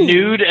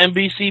nude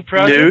NBC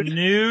project. Nude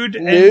Nude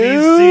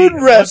NBC What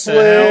the wrestling.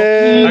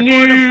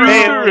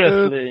 hell?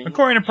 Wrestling.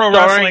 According to Pro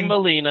Starring Wrestling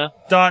Melina.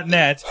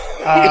 .net,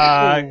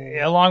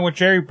 along with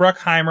Jerry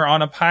Bruckheimer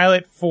on a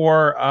pilot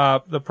for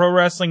the pro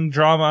wrestling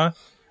drama.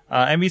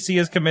 NBC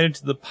is committed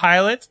to the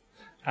pilot.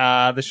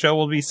 The show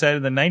will be set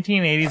in the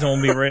 1980s and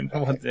will be written.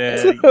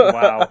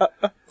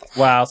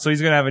 Wow. So he's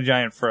going to have a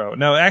giant fro.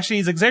 No, actually,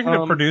 he's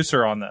executive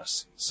producer on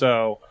this.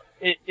 So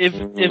If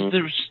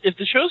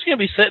the show's gonna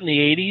be set in the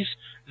 80s,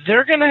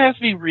 they're gonna have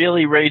to be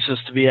really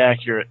racist to be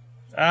accurate.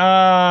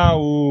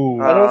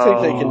 ooh. I don't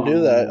think they can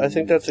do that. I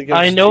think that's against.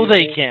 I know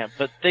they can't,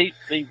 but they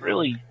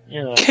really,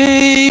 you know.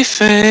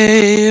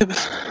 Kayfabe.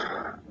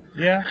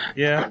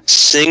 Yeah.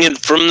 Singing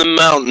from the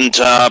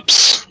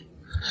mountaintops.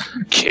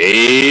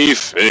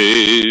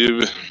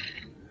 Kayfabe.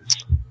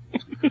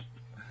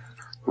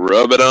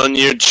 Rub it on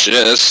your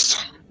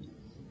chest.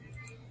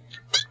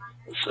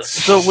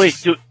 So wait,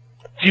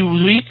 do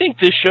we think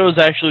this show is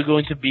actually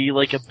going to be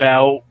like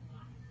about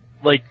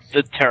like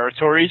the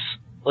territories?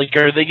 Like,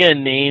 are they gonna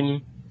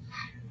name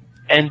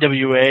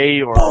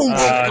NWA or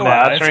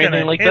class or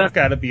anything like It's that?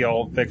 got to be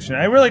old fiction.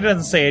 It really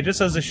doesn't say. It just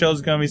says the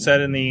show's going to be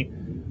set in the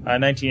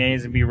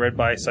 1980s and be read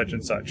by such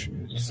and such.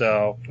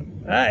 So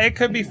it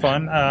could be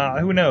fun.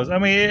 Who knows? I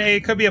mean,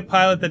 it could be a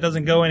pilot that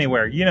doesn't go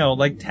anywhere. You know,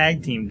 like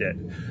Tag Team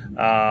did.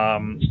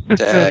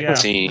 Tag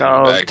team,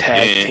 Oh, back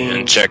tag in,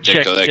 team. check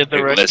the collective,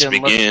 let's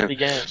begin.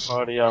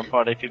 Party on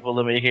party, people,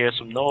 let me hear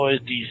some noise.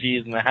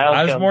 DC's in the house.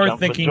 I was come more jump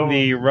thinking and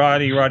the join.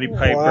 Roddy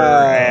Piper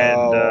Wow.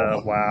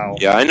 and wow.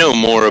 Yeah, I know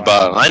more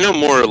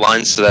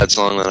lines to that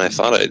song than I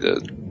thought I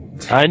did.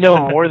 I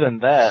know more than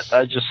that.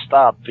 I just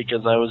stopped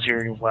because I was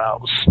hearing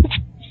wows.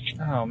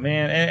 Oh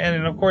man,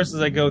 and of course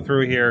as I go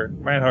through here,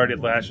 Matt Hardy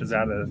lashes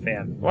out at the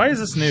fan. Why is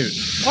this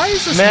news? Why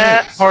is this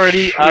Matt news?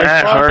 Hardy.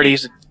 Matt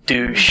Hardy's a It's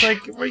douche. like,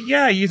 well,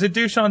 yeah, he's a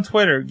douche on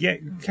Twitter. Yeah,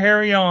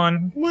 carry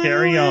on. All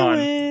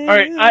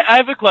right, I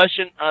have a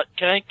question.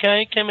 Can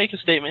I make a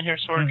statement here,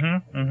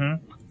 Sorg?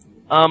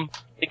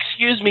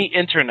 Excuse me,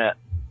 internet,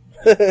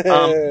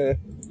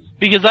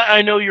 because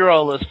I know you're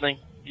all listening.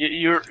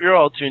 You're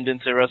all tuned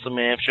into the Wrestling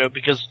Mayhem show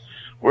because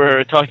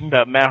we're talking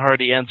about Matt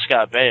Hardy and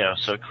Scott Baio,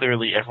 so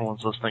clearly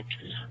everyone's listening.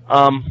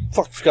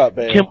 Fuck Scott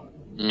Baio.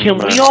 Can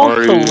we all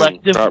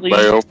collectively?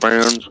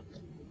 fans.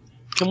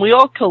 Can we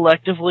all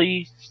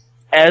collectively,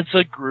 as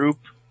a group,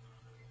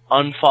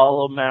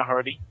 unfollow Matt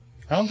Hardy?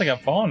 I don't think I'm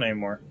following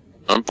anymore.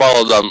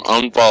 Unfollowed that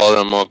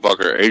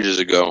motherfucker ages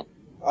ago.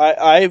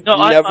 I've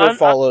never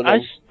followed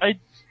him.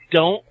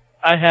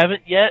 I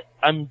haven't yet.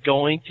 I'm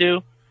going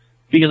to.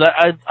 Because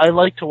I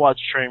like to watch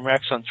train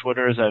wrecks on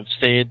Twitter, as I've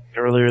stated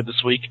earlier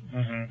this week,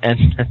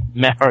 and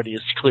Matt Hardy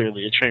is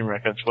clearly a train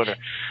wreck on Twitter.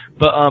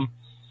 But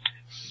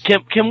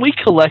can we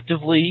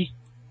collectively,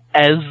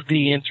 as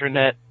the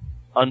internet,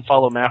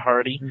 unfollow Matt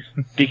Hardy?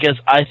 Because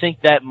I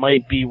think that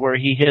might be where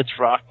he hits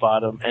rock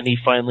bottom, and he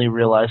finally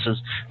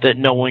realizes that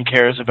no one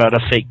cares about a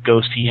fake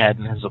ghost he had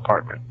in his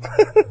apartment.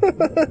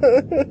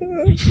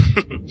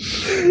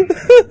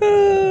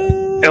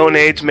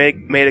 Elnades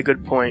made a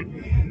good point.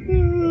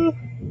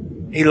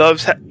 He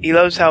loves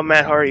how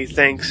Matt Hardy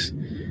thinks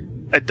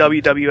a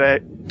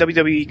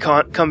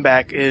WWE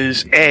comeback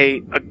is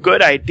A, a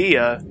good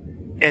idea,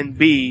 and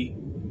B,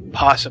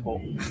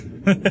 possible.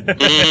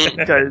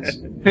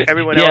 Because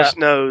everyone else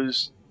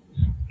knows,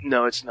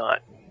 no, it's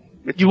not.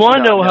 You want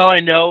to know how I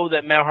know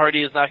that Matt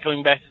Hardy is not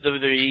coming back to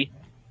WWE?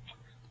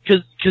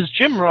 Because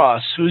Jim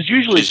Ross, who's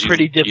usually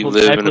pretty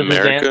diplomatic with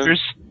his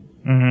answers,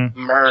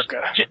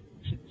 America.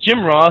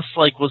 Jim Ross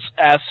was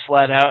asked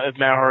flat out if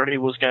Matt Hardy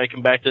was going to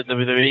come back to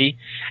WWE,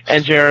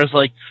 and JR is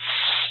like,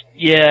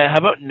 "Yeah, how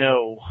about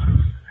no?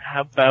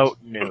 How about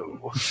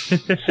no?"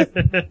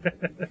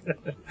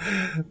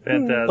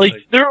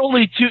 Fantastic. There are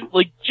only two.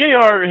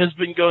 JR has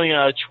been going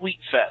on a tweet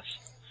fest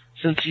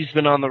since he's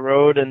been on the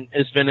road and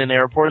has been in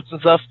airports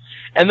and stuff,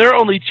 and there are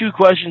only two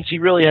questions he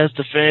really has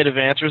definitive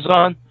answers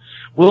on: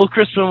 will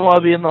Chris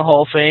Benoit be in the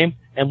Hall of Fame,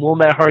 and will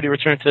Matt Hardy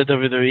return to the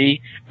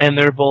WWE? And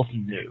they're both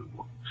no.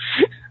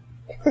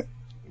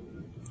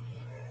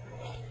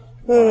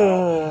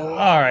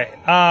 All right.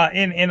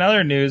 In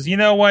other news, you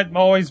know what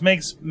always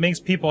makes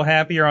people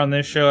happier on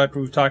this show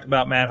after we've talked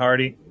about Matt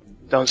Hardy?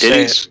 Don't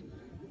say it.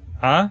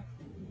 Huh?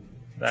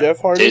 Jeff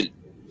Hardy?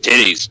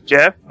 Titties.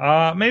 Jeff?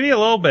 Maybe a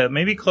little bit,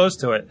 maybe close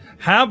to it.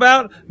 How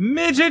about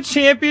Midget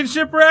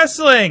Championship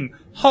Wrestling?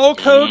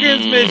 Hulk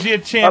Hogan's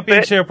Midget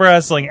Championship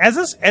Wrestling. Has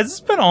this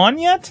been on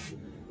yet?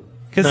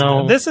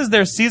 Because this is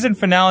their season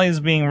finale is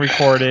being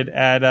recorded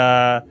at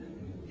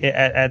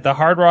the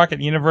Hard Rock at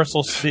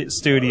Universal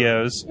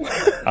Studios.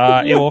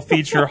 It will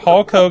feature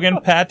Hulk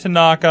Hogan, Pat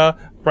Tanaka,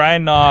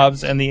 Brian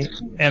Knobbs, and the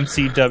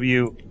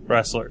MCW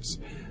wrestlers.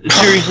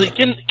 Seriously,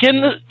 can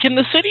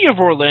the city of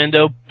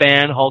Orlando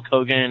ban Hulk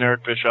Hogan and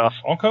Eric Bischoff?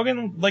 Hulk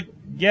Hogan, thrives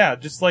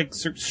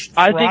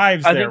I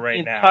think there right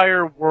the now.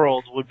 entire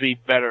world would be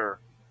better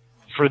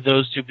for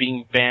those two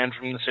being banned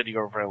from the city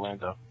of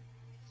Orlando.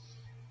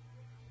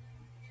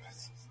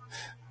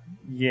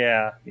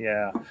 Yeah.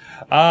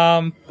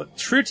 But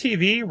True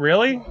TV,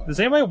 really? Does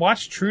anybody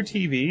watch True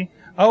TV?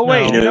 Oh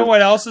wait, No. you know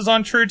what else is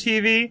on True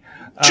TV?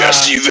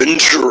 Jesse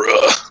Ventura.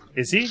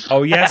 Is he?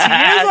 Oh yes, he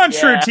is on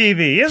True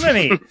TV, isn't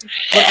he?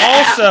 But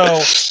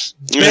also,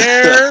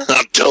 Bear.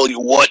 I'll tell you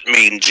what,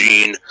 Mean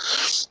Gene.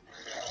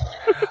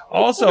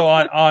 Also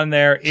on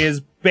there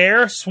is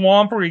Bear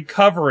Swamp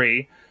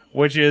Recovery,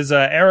 which is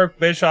Eric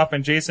Bischoff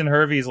and Jason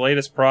Hervey's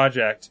latest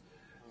project.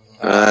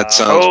 That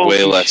sounds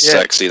way less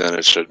sexy than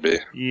it should be.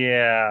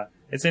 Yeah,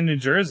 it's in New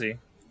Jersey.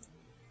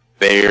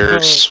 Bear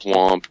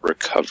Swamp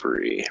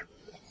Recovery.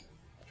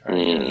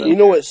 You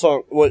know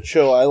what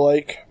show I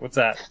like? What's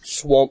that?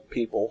 Swamp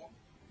People.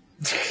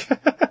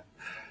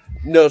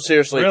 No,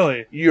 seriously.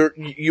 Really?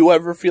 You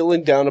ever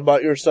feeling down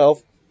about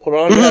yourself? Put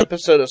on an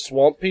episode of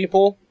Swamp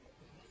People.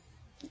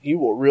 You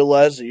will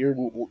realize that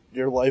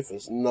your life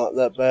is not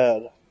that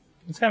bad.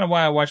 That's kind of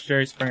why I watched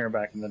Jerry Springer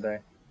back in the day.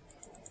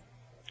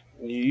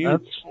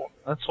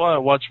 That's why I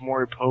watch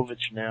Maury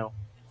Povich now.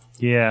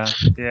 Yeah.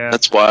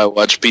 That's why I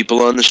watch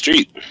people on the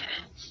street.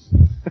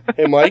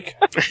 Hey, Mike.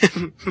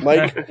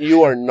 Mike,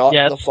 you are not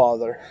the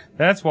father.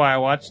 That's why I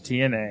watch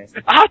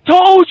TNA. I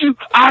told you,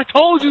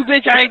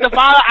 bitch, I ain't the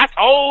father. I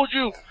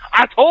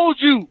told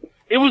you.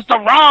 It was the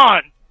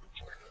Ron.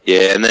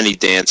 Yeah, and then he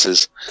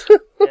dances.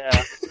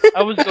 Yeah,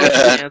 I was going to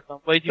dance. I'm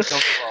way too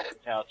comfortable on the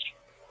couch.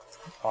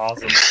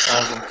 Awesome.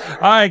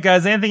 All right,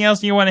 guys. Anything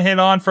else you want to hit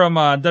on from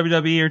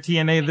WWE or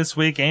TNA this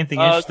week? Anything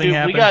interesting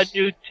happened? We got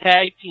new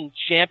tag team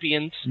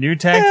champions. New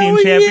tag team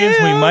champions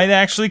we might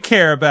actually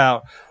care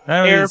about.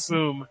 Air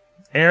Boom.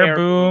 Air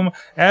Boom,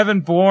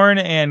 Evan Bourne,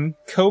 and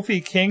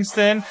Kofi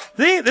Kingston.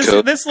 This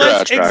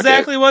list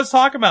exactly what I was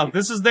talking about.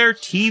 This is their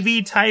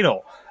TV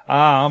title.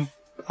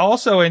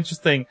 Also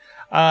interesting.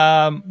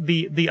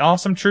 The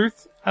Awesome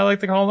Truth, I like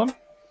to call them.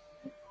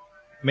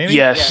 Maybe?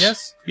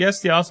 Yes.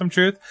 Yes, the Awesome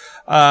Truth.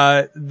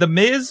 The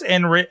Miz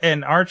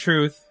and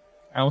R-Truth,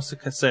 I also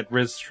said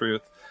Riz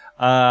Truth,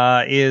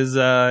 is,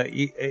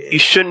 You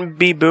shouldn't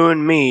be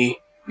booing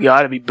me. You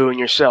ought to be booing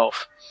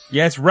yourself.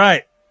 Yeah, that's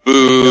right.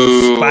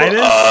 Boo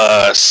Spiders?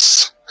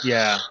 us.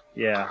 Yeah.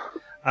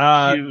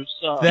 You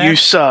suck. You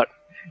suck.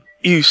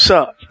 You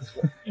suck.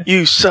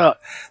 You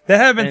suck. That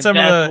have been And some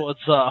that's of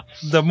what's up.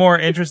 the more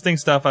interesting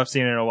stuff I've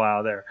seen in a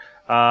while there.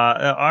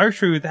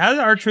 R-Truth, how did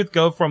R-Truth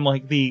go from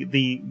like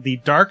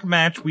the dark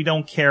match we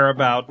don't care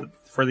about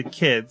for the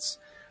kids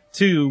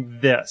to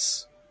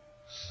this?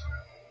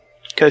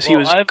 Because he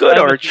was good,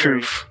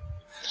 R-Truth.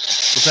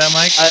 What's that,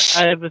 Mike?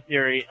 I have a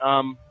theory.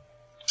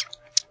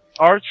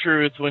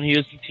 R-Truth, when he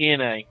was in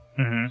TNA,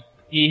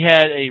 he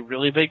had a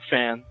really big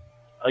fan,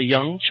 a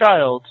young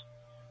child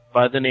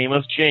by the name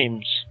of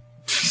James,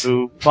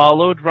 who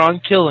followed Ron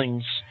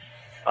Killings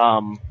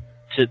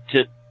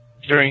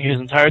during his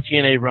entire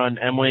TNA run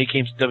and when he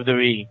came to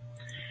WWE.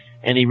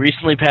 And he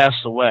recently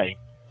passed away.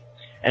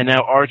 And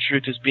now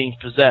R-Truth is being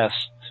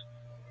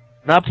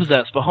not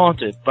possessed, but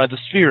haunted by the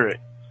spirit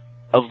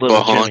of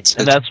little Jimmy.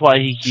 And that's why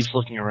he keeps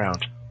looking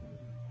around.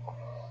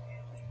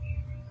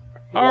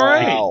 All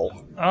right.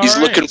 He's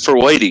looking for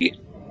Whitey.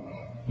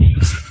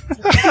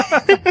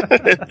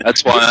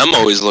 That's why I'm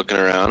always looking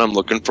around. I'm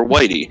looking for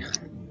Whitey.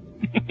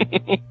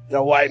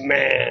 The white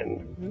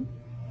man.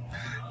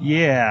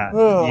 Yeah.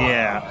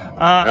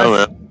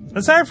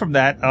 Aside from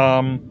that,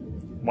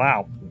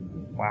 wow.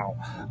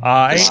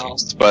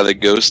 Possessed by the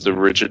ghost of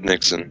Richard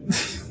Nixon.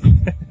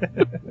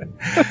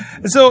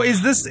 So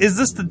is this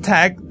the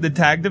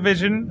tag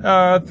division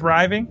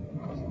thriving?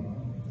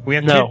 We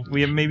have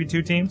we have maybe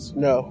 2 teams?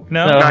 No.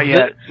 Not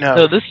yet.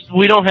 No. So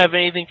we don't have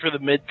anything for the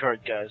mid card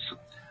guys.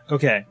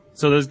 Okay,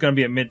 so there's going to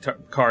be a mid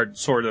card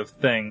sort of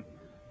thing.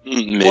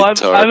 Well,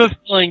 I have a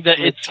feeling that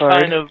it's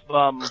kind of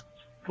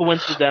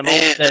coincidental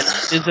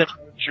that isn't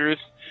Truth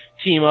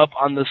team up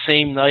on the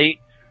same night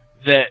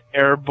that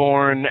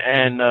Airborne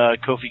and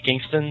Kofi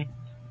Kingston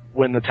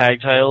win the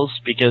tag titles,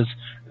 because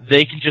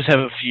they can just have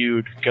a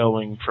feud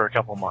going for a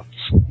couple months.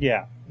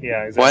 Yeah,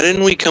 exactly. Why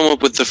didn't we come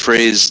up with the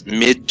phrase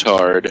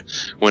mid-card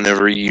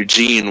whenever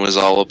Eugene was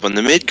all up on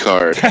the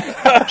mid-card? Shit,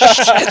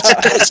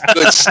 that's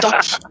good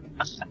stuff.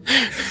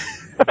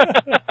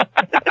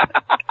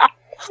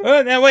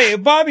 Now wait,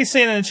 Bobby's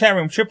saying in the chat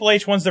room, Triple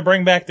H wants to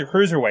bring back the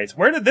cruiserweights.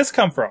 Where did this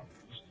come from?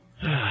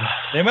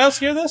 Anybody else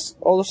hear this?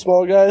 All the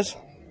small guys?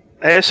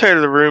 I just heard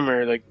of the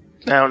rumor. Like,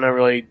 I don't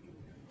really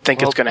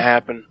think it's going to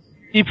happen.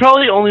 He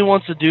probably only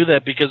wants to do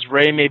that because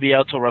Ray may be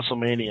out till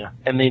WrestleMania,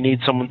 and they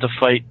need someone to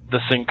fight the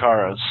Sin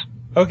Caras.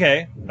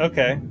 Okay.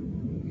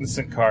 The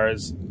Sin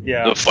Caras,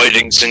 yeah. The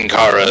fighting Sin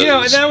Caras. You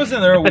know, and that was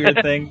another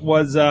weird thing.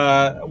 Was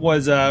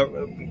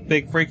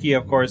Big Freaky,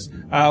 of course,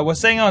 was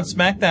saying on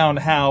SmackDown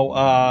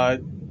how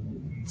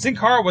Sin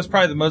Cara was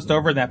probably the most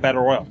over in that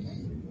Battle Royal.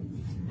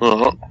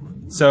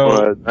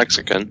 So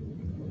Mexican.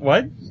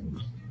 What?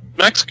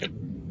 Mexican.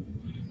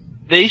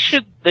 They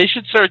should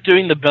start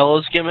doing the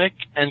Bellas gimmick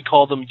and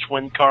call them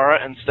Twin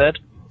Cara instead.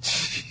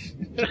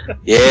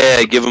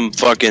 Yeah, give them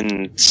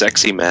fucking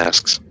sexy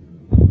masks.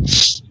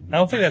 I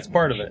don't think that's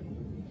part of it.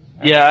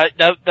 Yeah,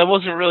 that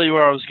wasn't really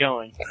where I was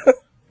going.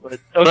 But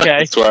okay.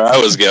 That's where I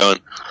was going.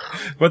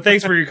 But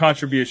thanks for your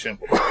contribution.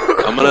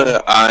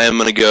 I am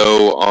gonna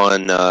go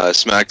on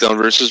SmackDown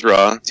vs.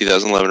 Raw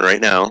 2011 right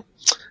now,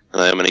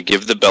 and I'm gonna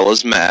give the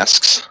Bellas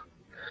masks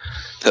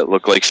that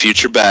look like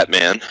future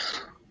Batman.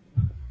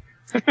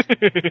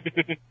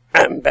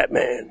 I'm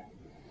Batman.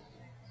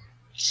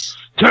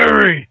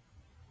 Terry!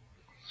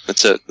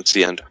 That's it. That's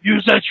the end.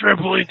 Use that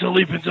trampoline to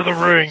leap into the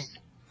ring.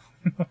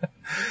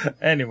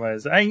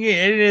 Anyways, it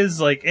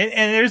is like, and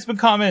there's been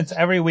comments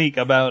every week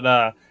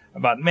about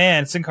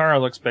man, Sin Cara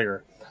looks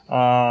bigger.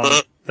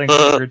 Thanks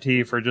to Booker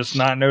T for just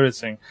not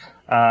noticing.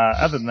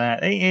 Other than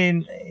that,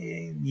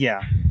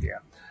 yeah.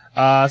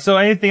 So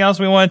anything else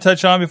we want to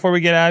touch on before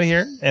we get out of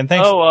here? And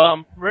thanks.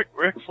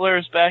 Ric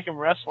Flair's back in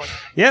wrestling.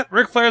 Yep,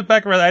 Ric Flair's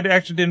back in wrestling. I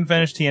actually didn't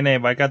finish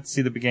TNA, but I got to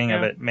see the beginning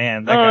of it.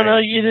 Man, that guy. No,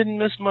 you didn't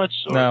miss much.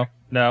 Sorg.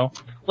 No.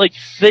 Like,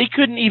 they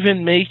couldn't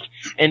even make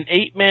an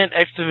 8-man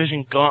X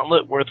Division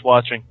gauntlet worth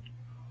watching.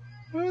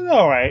 It's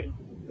alright.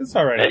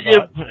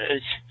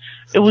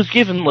 It was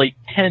given like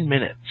 10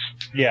 minutes.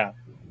 Yeah.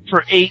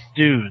 For 8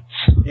 dudes.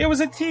 It was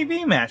a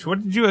TV match.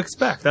 What did you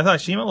expect? I thought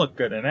Shima looked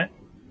good in it.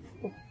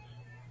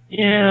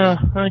 Yeah,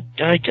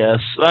 I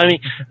guess. I mean,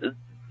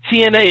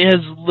 TNA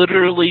has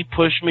literally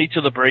pushed me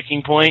to the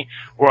breaking point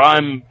where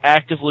I'm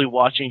actively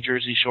watching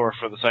Jersey Shore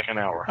for the second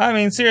hour. I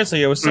mean,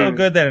 seriously, it was so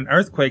good that an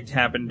earthquake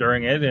happened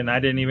during it, and I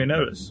didn't even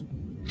notice.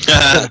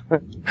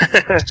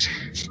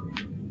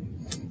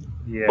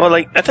 Yeah. Well,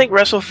 like I think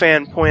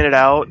WrestleFan pointed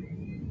out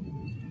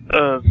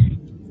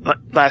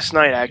last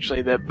night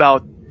actually that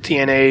about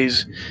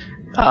TNA's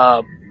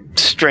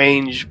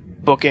strange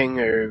booking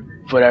or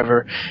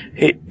whatever.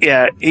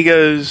 He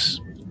goes.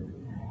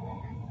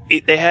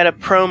 They had a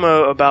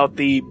promo about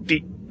the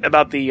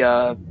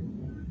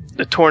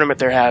tournament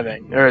they're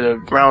having, or the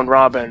round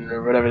robin,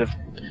 or whatever, the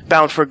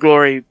Bound for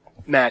Glory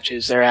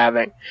matches they're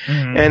having,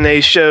 and they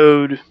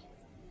showed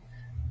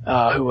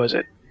who was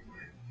it?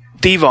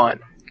 Devon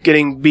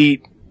getting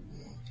beat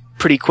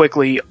pretty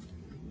quickly,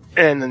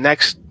 and the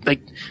next,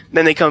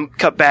 then they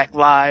cut back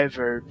live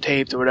or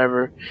taped or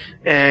whatever,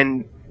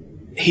 and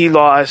he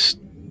lost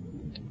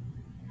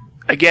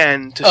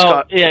again to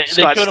Scott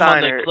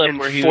Steiner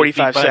in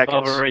 45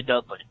 seconds. Bubba Ray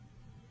Dudley.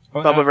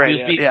 Bubba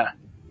Ray, yeah.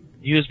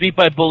 He was beat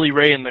by Bully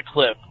Ray in the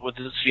clip with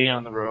his feet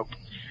on the rope,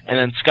 and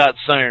then Scott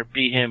Steiner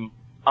beat him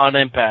on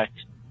Impact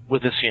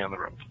with his feet on the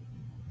rope.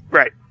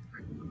 Right.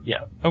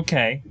 Yeah.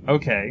 Okay.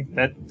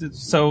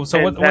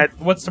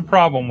 What's the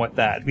problem with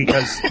that?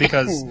 Because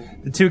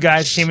the two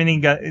guys came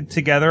in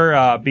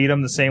together, beat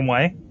them the same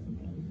way.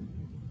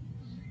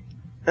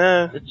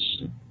 It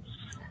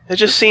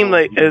just seemed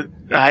like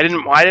I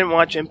didn't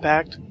watch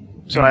Impact,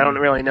 so I don't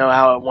really know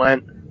how it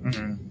went,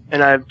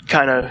 and I'm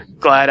kind of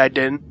glad I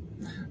didn't.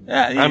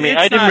 I mean,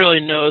 I didn't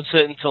really notice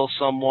it until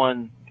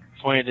someone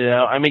pointed it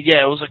out. I mean,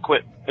 yeah, it was a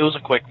quick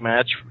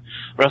match.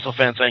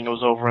 WrestleFan saying it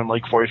was over in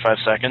like 45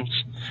 seconds.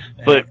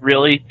 But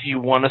really, do you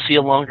want to see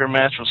a longer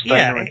match with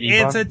Steiner and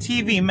Devon? It's a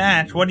TV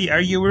match.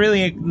 Are you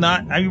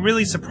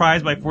really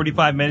surprised by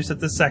 45 minutes at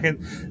this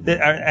second?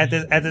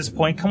 At this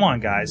point, come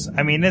on, guys.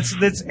 I mean, it's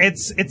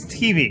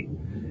TV.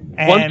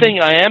 And one thing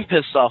I am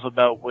pissed off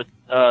about with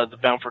the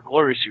Bound for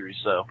Glory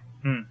series, though,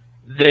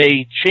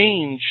 they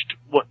changed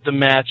what the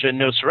match at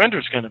No Surrender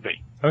is going to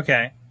be.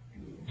 Okay.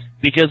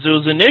 Because it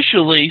was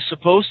initially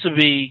supposed to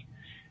be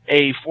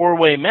a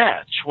 4-way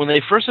match. When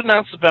they first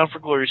announced the Bound for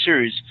Glory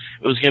series,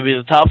 it was going to be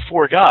the top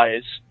 4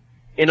 guys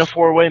in a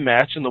 4-way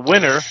match, and the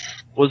winner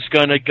was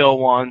going to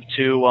go on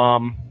to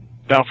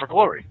Bound for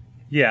Glory.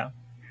 Yeah.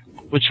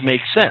 Which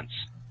makes sense.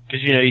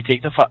 Because, you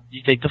take the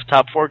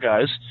top 4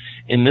 guys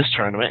in this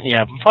tournament and you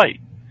have them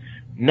fight.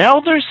 Now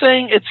they're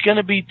saying it's going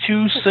to be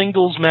 2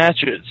 singles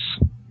matches.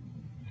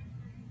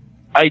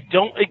 I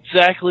don't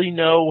exactly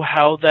know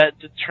how that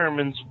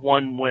determines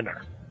one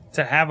winner.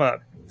 To have a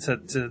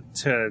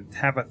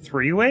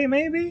 3-way,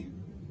 maybe?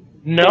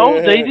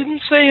 No, they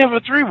didn't say have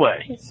a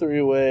 3-way.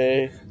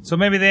 3-way. So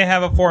maybe they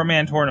have a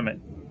 4-man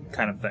tournament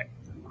kind of thing.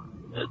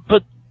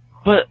 But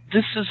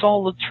this is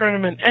all a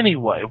tournament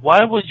anyway.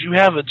 Why would you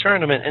have a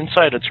tournament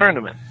inside a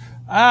tournament?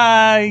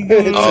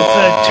 It's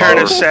a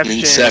turn-inception.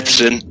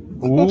 Inception.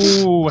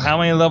 Ooh, how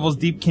many levels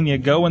deep can you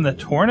go in the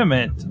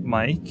tournament,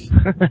 Mike?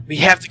 We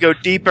have to go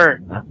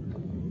deeper.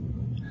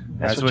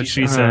 That's what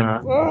she said.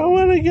 I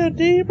want to go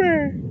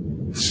deeper.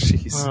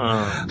 Jeez.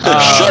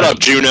 Shut up,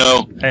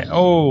 Juno. Hey, I'd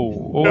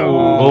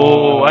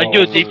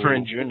go deeper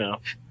in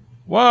Juno.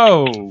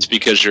 Whoa. It's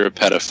because you're a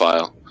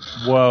pedophile.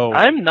 Whoa.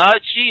 I'm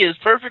not. She is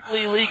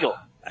perfectly legal.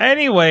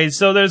 Anyway,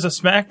 so there's a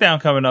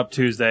SmackDown coming up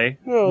Tuesday,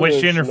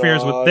 which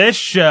interferes with this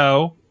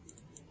show.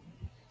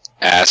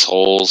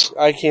 Assholes.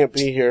 I can't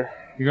be here.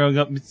 You're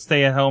going to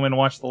stay at home and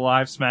watch the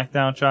live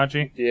SmackDown,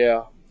 Chachi?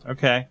 Yeah.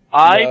 Okay.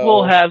 I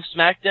will have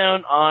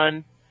SmackDown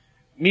on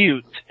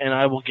mute, and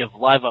I will give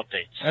live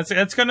updates.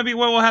 That's going to be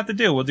what we'll have to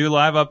do. We'll do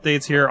live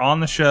updates here on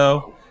the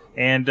show,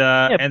 and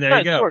there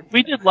you go.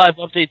 We did live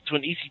updates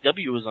when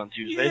ECW was on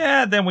Tuesday.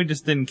 Yeah, then we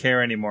just didn't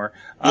care anymore.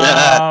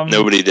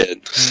 Nobody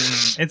did.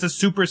 It's a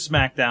Super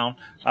SmackDown,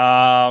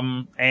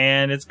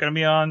 and it's going to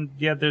be on.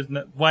 Yeah, there's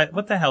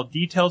what the hell?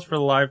 Details for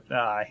the live.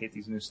 I hate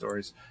these news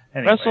stories.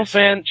 Anyways.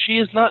 WrestleFan, she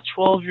is not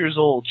 12 years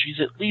old. She's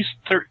at least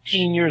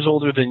 13 years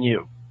older than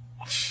you.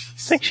 I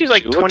think she's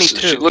like 22.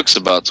 She looks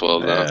about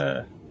 12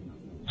 though.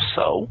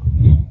 So.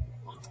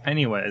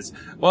 Anyways,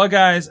 well,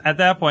 guys, at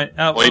that point,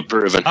 point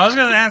proven. I was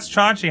going to ask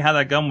Chachi how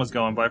that gum was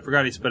going, but I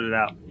forgot he spit it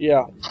out.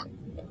 Yeah.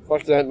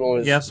 Fuck that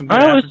noise. You have some good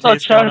I always thought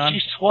aftertaste going on?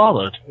 Chachi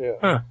swallowed. Yeah.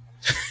 Oh.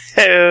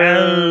 Fuck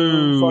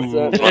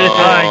that.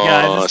 Alright,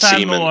 guys, it's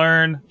time semen. to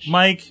learn.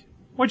 Mike,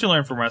 what'd you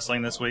learn from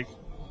wrestling this week?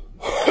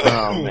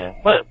 Oh man,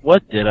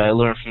 what did I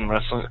learn from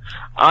wrestling?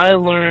 I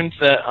learned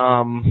that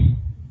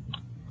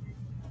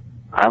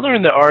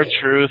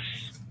R-Truth.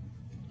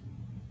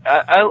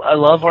 I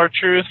love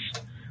R-Truth,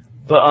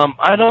 but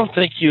I don't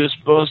think he was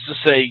supposed to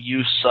say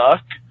 "you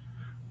suck."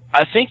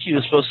 I think he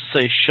was supposed to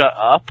say "shut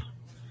up,"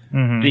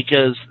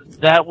 because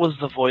that was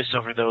the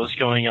voiceover that was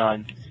going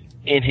on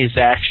in his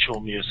actual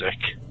music,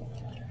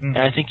 and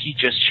I think he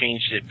just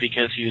changed it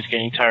because he was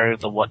getting tired of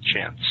the "what"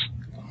 chants.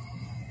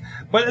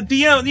 But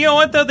you know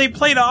what though? They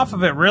played off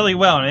of it really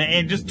well,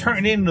 and just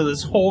turned it into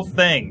this whole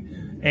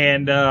thing,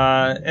 and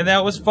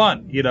that was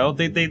fun.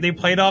 They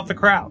played off the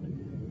crowd,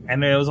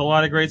 and it was a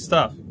lot of great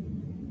stuff.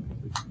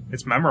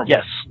 It's memorable.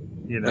 Yes.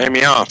 Lay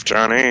me off,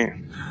 Johnny.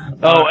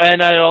 Oh,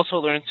 and I also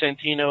learned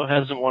Santino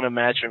hasn't won a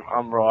match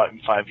on Raw in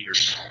 5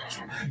 years.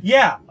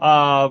 Yeah.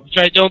 Which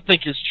I don't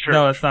think is true.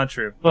 No, that's not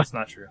true. That's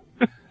not true.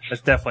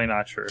 That's definitely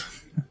not true.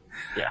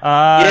 Yeah.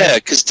 Yeah,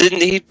 because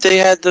didn't he? They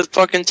had the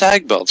fucking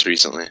tag belts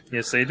recently.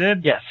 Yes, they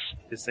did. Yes.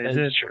 Yes, they That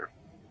did. is true.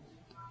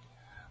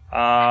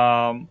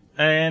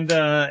 And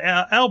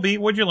LB,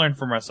 what'd you learn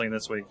from wrestling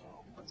this week?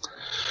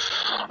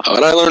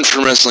 What I learned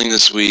from wrestling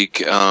this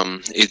week,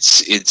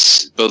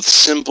 it's both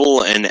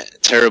simple and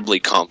terribly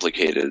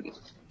complicated.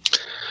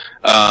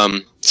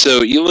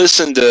 So you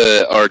listen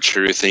to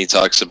R-Truth and he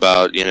talks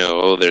about,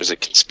 there's a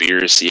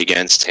conspiracy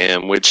against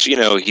him, which,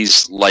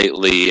 he's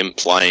lightly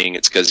implying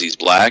it's because he's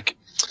black.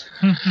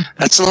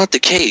 That's not the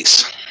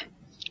case.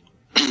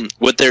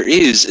 What there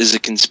is a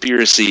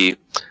conspiracy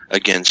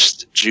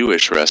against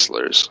Jewish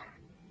wrestlers.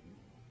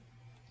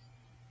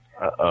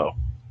 Uh-oh.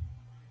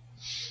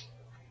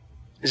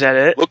 Is that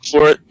it? Look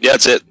for it. Yeah,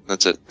 that's it.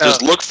 That's it.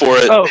 Just look for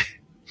it. Oh,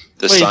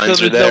 The wait, signs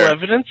so are there's there. no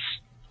evidence?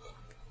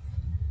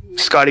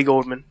 Scotty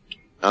Goldman.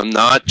 I'm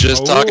not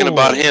just talking Oh.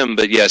 about him,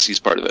 but yes, he's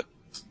part of it.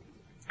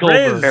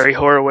 Goldberg. Riz. Barry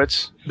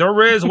Horowitz. The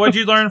Riz, what'd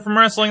you learn from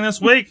wrestling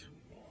this week?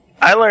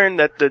 I learned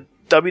that the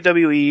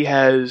WWE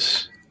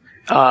has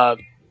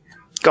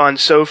gone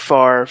so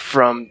far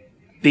from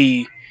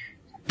the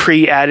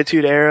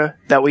pre-Attitude Era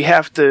that we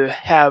have to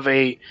have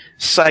a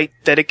site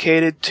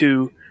dedicated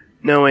to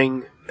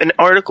knowing an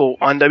article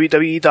on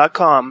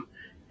WWE.com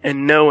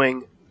and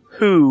knowing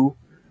who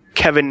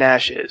Kevin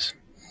Nash is.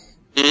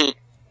 Mhm.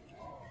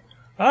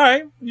 All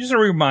right, just a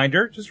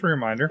reminder. Just a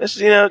reminder.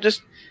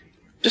 Just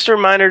just a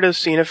reminder to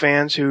Cena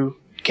fans who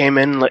came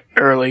in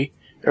early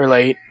or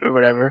late or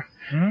whatever.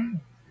 Hmm?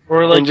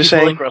 Or like I'm just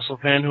people saying- like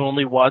WrestleFan who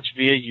only watch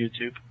via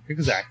YouTube.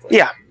 Exactly.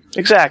 Yeah,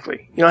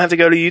 exactly. You don't have to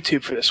go to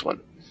YouTube for this one.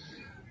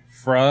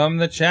 From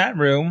the chat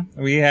room,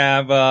 we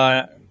have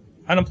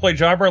Unemployed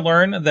Jobber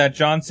learned that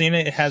John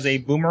Cena has a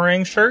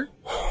boomerang shirt.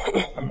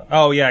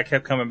 Oh yeah, it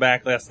kept coming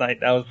back last night.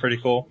 That was pretty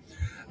cool.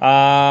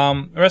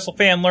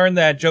 WrestleFan learned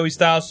that Joey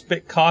Styles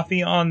spit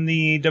coffee on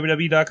the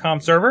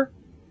WWE.com server.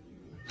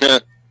 I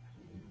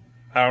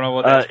don't know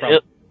what that's from.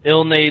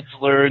 Ilnades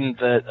learned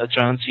that a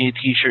John Cena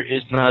t-shirt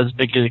is not as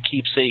big a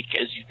keepsake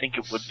as you think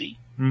it would be.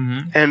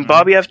 Mm-hmm. And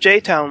Bobby F.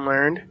 J. Town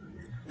learned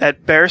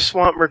that Bear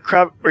Swamp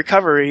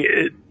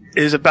Recovery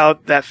is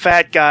about that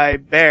fat guy,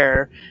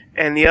 Bear,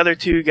 and the other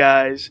two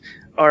guys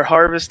are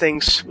harvesting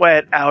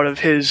sweat out of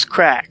his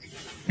crack.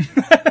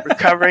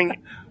 recovering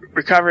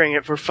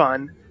it for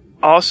fun.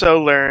 Also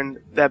learned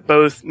that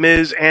both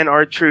Miz and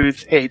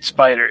R-Truth hate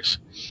spiders.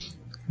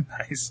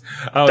 Nice.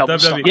 Oh, Double WWE.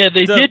 stomp. Yeah,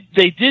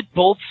 they did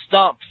both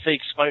stomp fake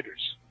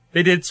spiders.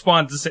 They did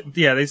spawn.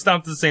 They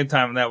stomped at the same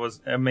time, and that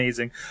was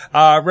amazing.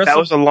 That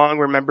was a long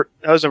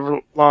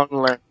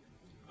learn.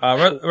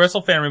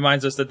 WrestleFan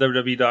reminds us that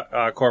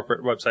WWE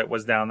corporate website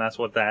was down. That's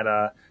what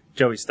that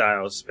Joey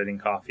Styles spitting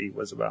coffee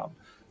was about.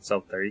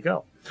 So there you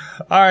go.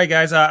 All right,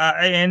 guys.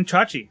 And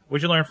Chachi,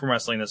 what'd you learn from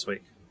wrestling this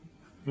week?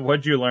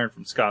 What'd you learn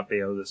from Scott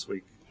Baio this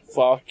week?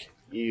 Fuck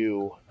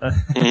you.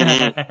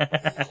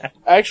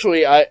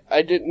 Actually, I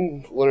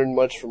didn't learn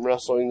much from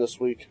wrestling this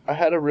week. I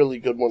had a really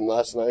good one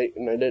last night,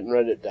 and I didn't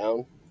write it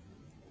down.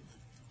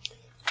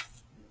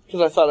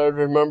 Because I thought I would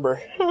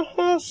remember.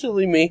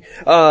 Silly me.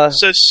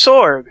 So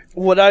Sorg.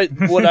 What I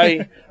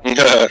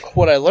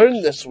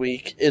learned this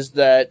week is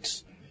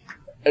that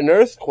an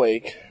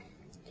earthquake,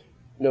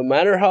 no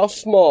matter how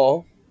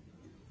small,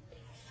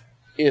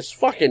 is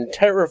fucking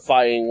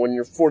terrifying when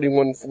you're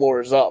 41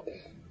 floors up.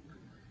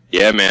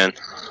 Yeah, man.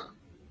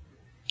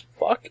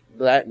 Fuck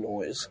that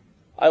noise.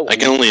 I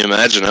can only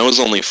imagine. I was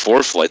only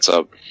 4 flights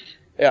up.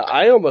 Yeah,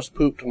 I almost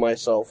pooped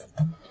myself.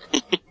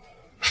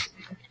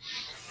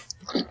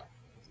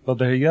 Well,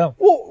 there you go.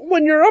 Well,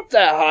 when you're up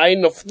that high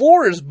and the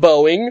floor is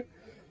bowing,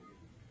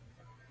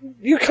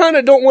 you kind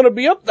of don't want to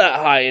be up that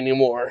high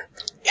anymore.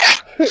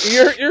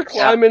 Yeah. You're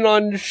climbing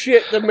on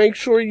shit to make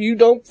sure you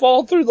don't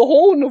fall through the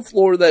hole in the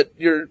floor that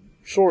you're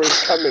sure is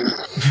coming.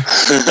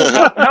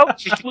 How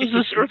big was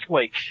this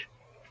earthquake?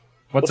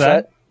 What's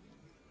that?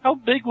 How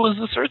big was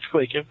this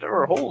earthquake if there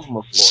were holes in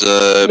the floor? It's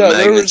No,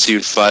 there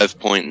magnitude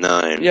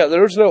 5.9. Yeah,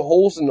 there was no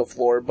holes in the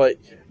floor, but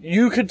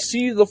you could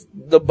see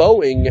the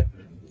bowing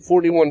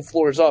 41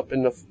 floors up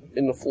in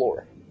the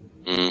floor.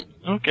 Mm.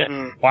 Okay.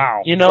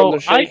 Wow. You know, From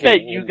the I shaking.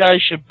 bet you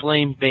guys should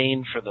blame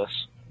Bane for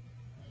this.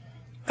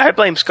 I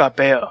blame Scott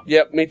Baio.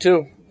 Yep, me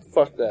too.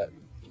 Fuck that.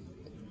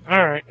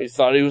 Alright. He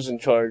thought he was in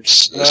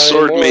charge. Not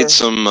Sorg anymore. made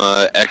some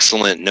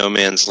excellent No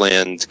Man's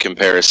Land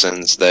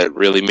comparisons that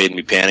really made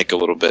me panic a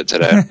little bit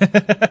today.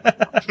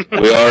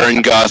 We are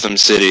in Gotham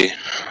City.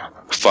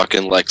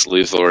 Fucking Lex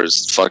Luthor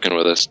is fucking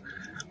with us.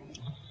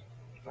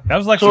 That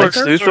was Lex Lex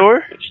Luthor?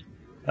 Luthor?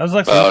 That was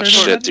Lex Oh Luthor?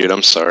 shit, dude,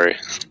 I'm sorry.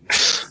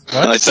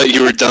 What? I thought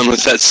you were done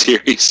with that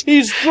series.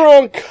 He's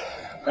drunk.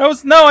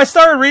 I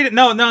started reading.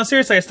 No,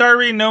 seriously, I started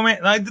reading No Man.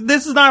 Like,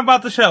 this is not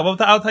about the show.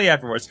 I'll tell you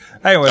afterwards.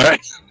 Anyway, All right.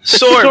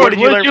 Sorg, what did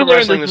you learn from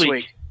wrestling this this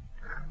week? week?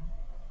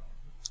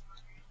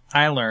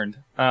 I learned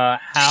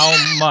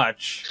how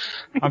much.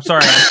 I'm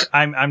sorry,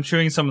 I'm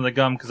chewing some of the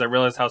gum because I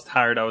realized how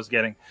tired I was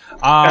getting.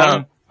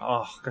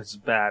 Oh, this is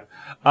bad.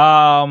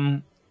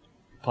 Plow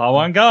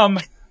on gum.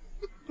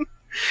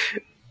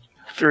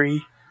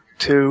 3,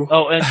 2.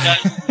 Oh, and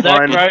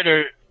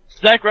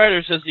Zack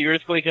Ryder says the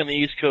earthquake on the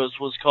East Coast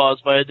was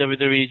caused by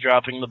WWE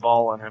dropping the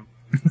ball on him.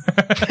 That's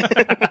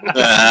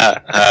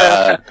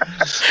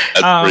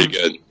pretty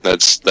good.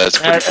 That's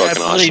pretty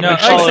fucking awesome. No,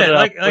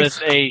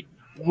 with a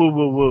woo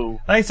woo woo.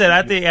 Like I said,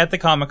 at the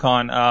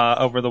Comic-Con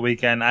over the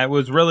weekend, it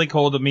was really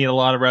cool to meet a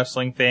lot of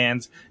wrestling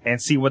fans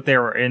and see what they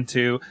were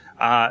into.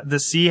 To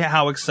see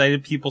how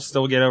excited people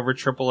still get over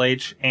Triple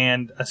H,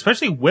 and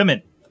especially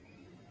women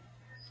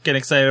get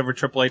excited over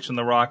Triple H and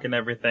The Rock and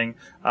everything.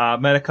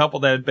 Met a couple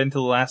that had been to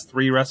the last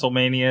 3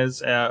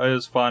 WrestleManias. It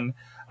was fun.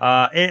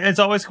 It's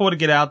always cool to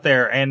get out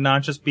there and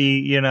not just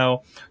be,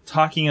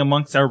 talking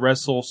amongst our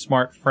Wrestle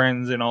Smart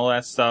friends and all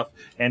that stuff,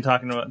 and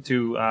talking to if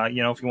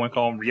you want to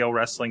call them real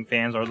wrestling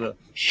fans or the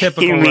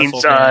typical He means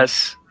Wrestle fans.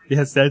 us.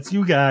 Yes, that's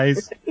you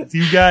guys. That's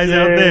you guys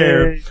out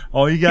there.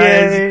 All you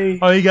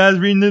guys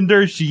reading them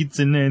dirt sheets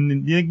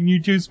and you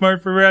too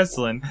smart for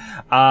wrestling.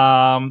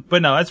 But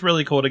no, it's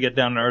really cool to get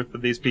down to earth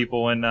with these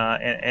people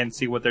and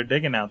see what they're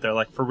digging out there,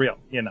 like for real,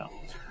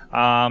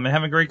 and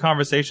having a great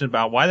conversation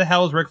about why the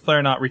hell is Ric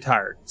Flair not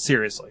retired?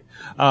 Seriously.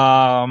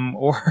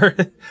 Or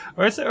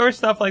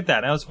stuff like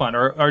that. That was fun.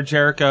 Or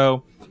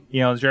Jericho,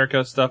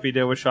 Jericho stuff he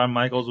did with Shawn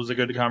Michaels was a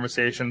good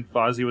conversation.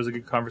 Fozzy was a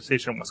good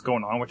conversation. What's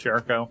going on with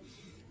Jericho?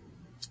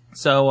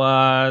 So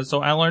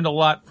I learned a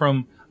lot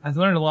from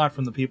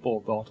the people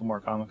of Baltimore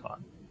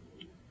Comic-Con.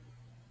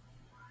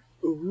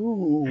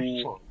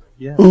 Ooh.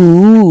 Yeah.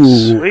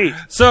 Ooh. Sweet.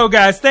 So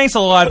guys, thanks a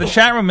lot. The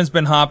chat room has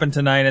been hopping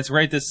tonight. It's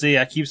great to see.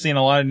 I keep seeing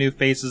a lot of new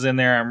faces in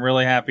there. I'm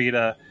really happy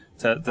to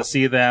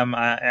see them.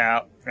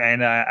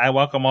 And I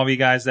welcome all of you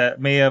guys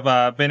that may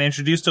have been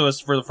introduced to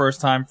us for the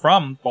first time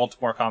from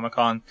Baltimore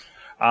Comic-Con.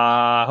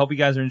 Hope you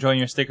guys are enjoying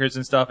your stickers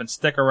and stuff, and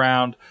stick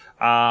around.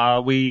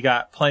 We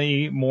got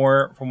plenty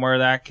more from where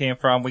that came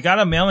from. We got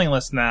a mailing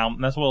list now,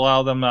 and that's what a lot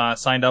of them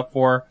signed up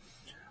for.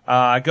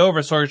 Go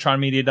over to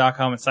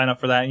SorgatronMedia.com and sign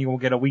up for that, and you will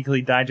get a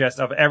weekly digest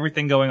of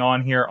everything going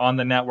on here on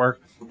the network,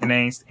 and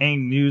any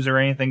news or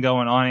anything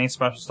going on, any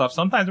special stuff.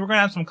 Sometimes we're going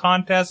to have some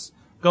contests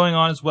going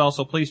on as well,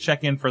 so please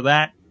check in for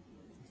that.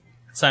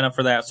 Sign up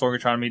for that at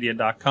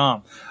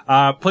SorgatronMedia.com.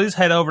 Please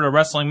head over to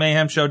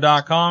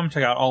WrestlingMayhemShow.com.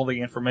 Check out all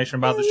the information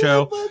about the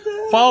show.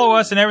 Follow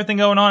us and everything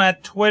going on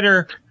at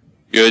Twitter.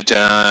 Good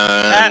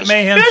times. At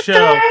Mayhem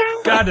Show.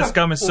 God, this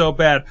gum is so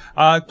bad.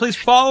 Please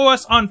follow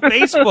us on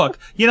Facebook.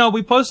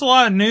 We post a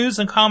lot of news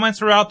and comments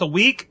throughout the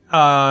week.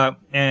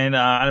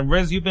 And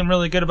Riz, you've been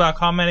really good about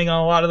commenting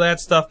on a lot of that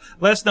stuff.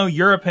 Let us know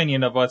your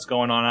opinion of what's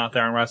going on out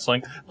there in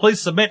wrestling.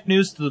 Please submit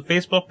news to the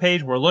Facebook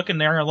page. We're looking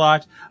there a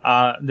lot.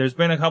 There's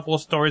been a couple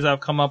of stories that have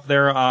come up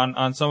there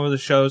on some of the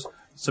shows.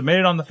 Submit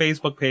it on the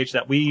Facebook page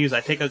that we use.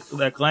 I take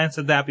a glance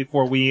at that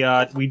before we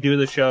do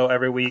the show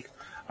every week.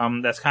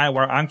 That's kind of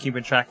where I'm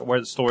keeping track of where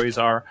the stories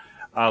are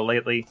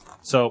lately.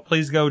 So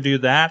please go do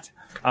that.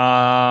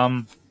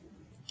 Follow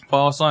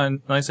us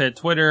on, like I said,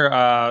 Twitter,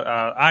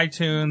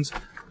 iTunes,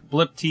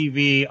 Blip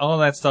TV, all of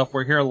that stuff.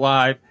 We're here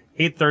live,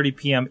 8:30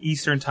 p.m.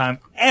 Eastern Time,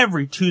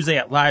 every Tuesday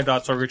at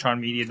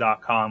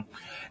live.sorgatronmedia.com.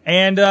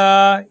 And,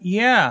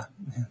 yeah.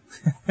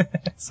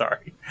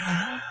 Sorry.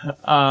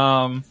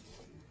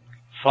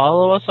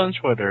 Follow us on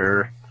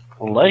Twitter.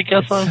 Like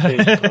us on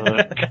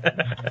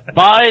Facebook.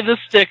 Buy the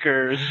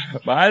stickers.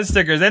 Buy the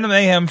stickers and the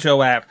Mayhem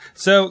Show app.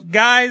 So,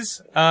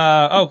 guys, good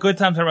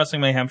times at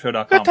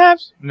WrestlingMayhemShow.com. Good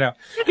times. No.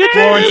 Good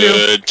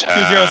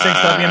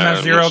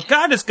 412-206-WMS0.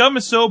 God, this gum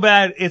is so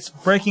bad, it's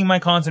breaking my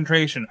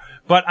concentration.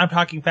 But I'm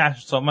talking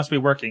fast, so it must be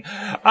working.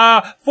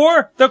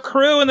 For the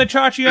crew and the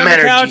Chachi on the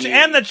couch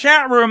and the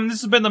chat room,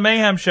 this has been the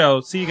Mayhem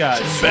Show. See you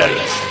guys. Just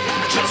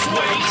wait.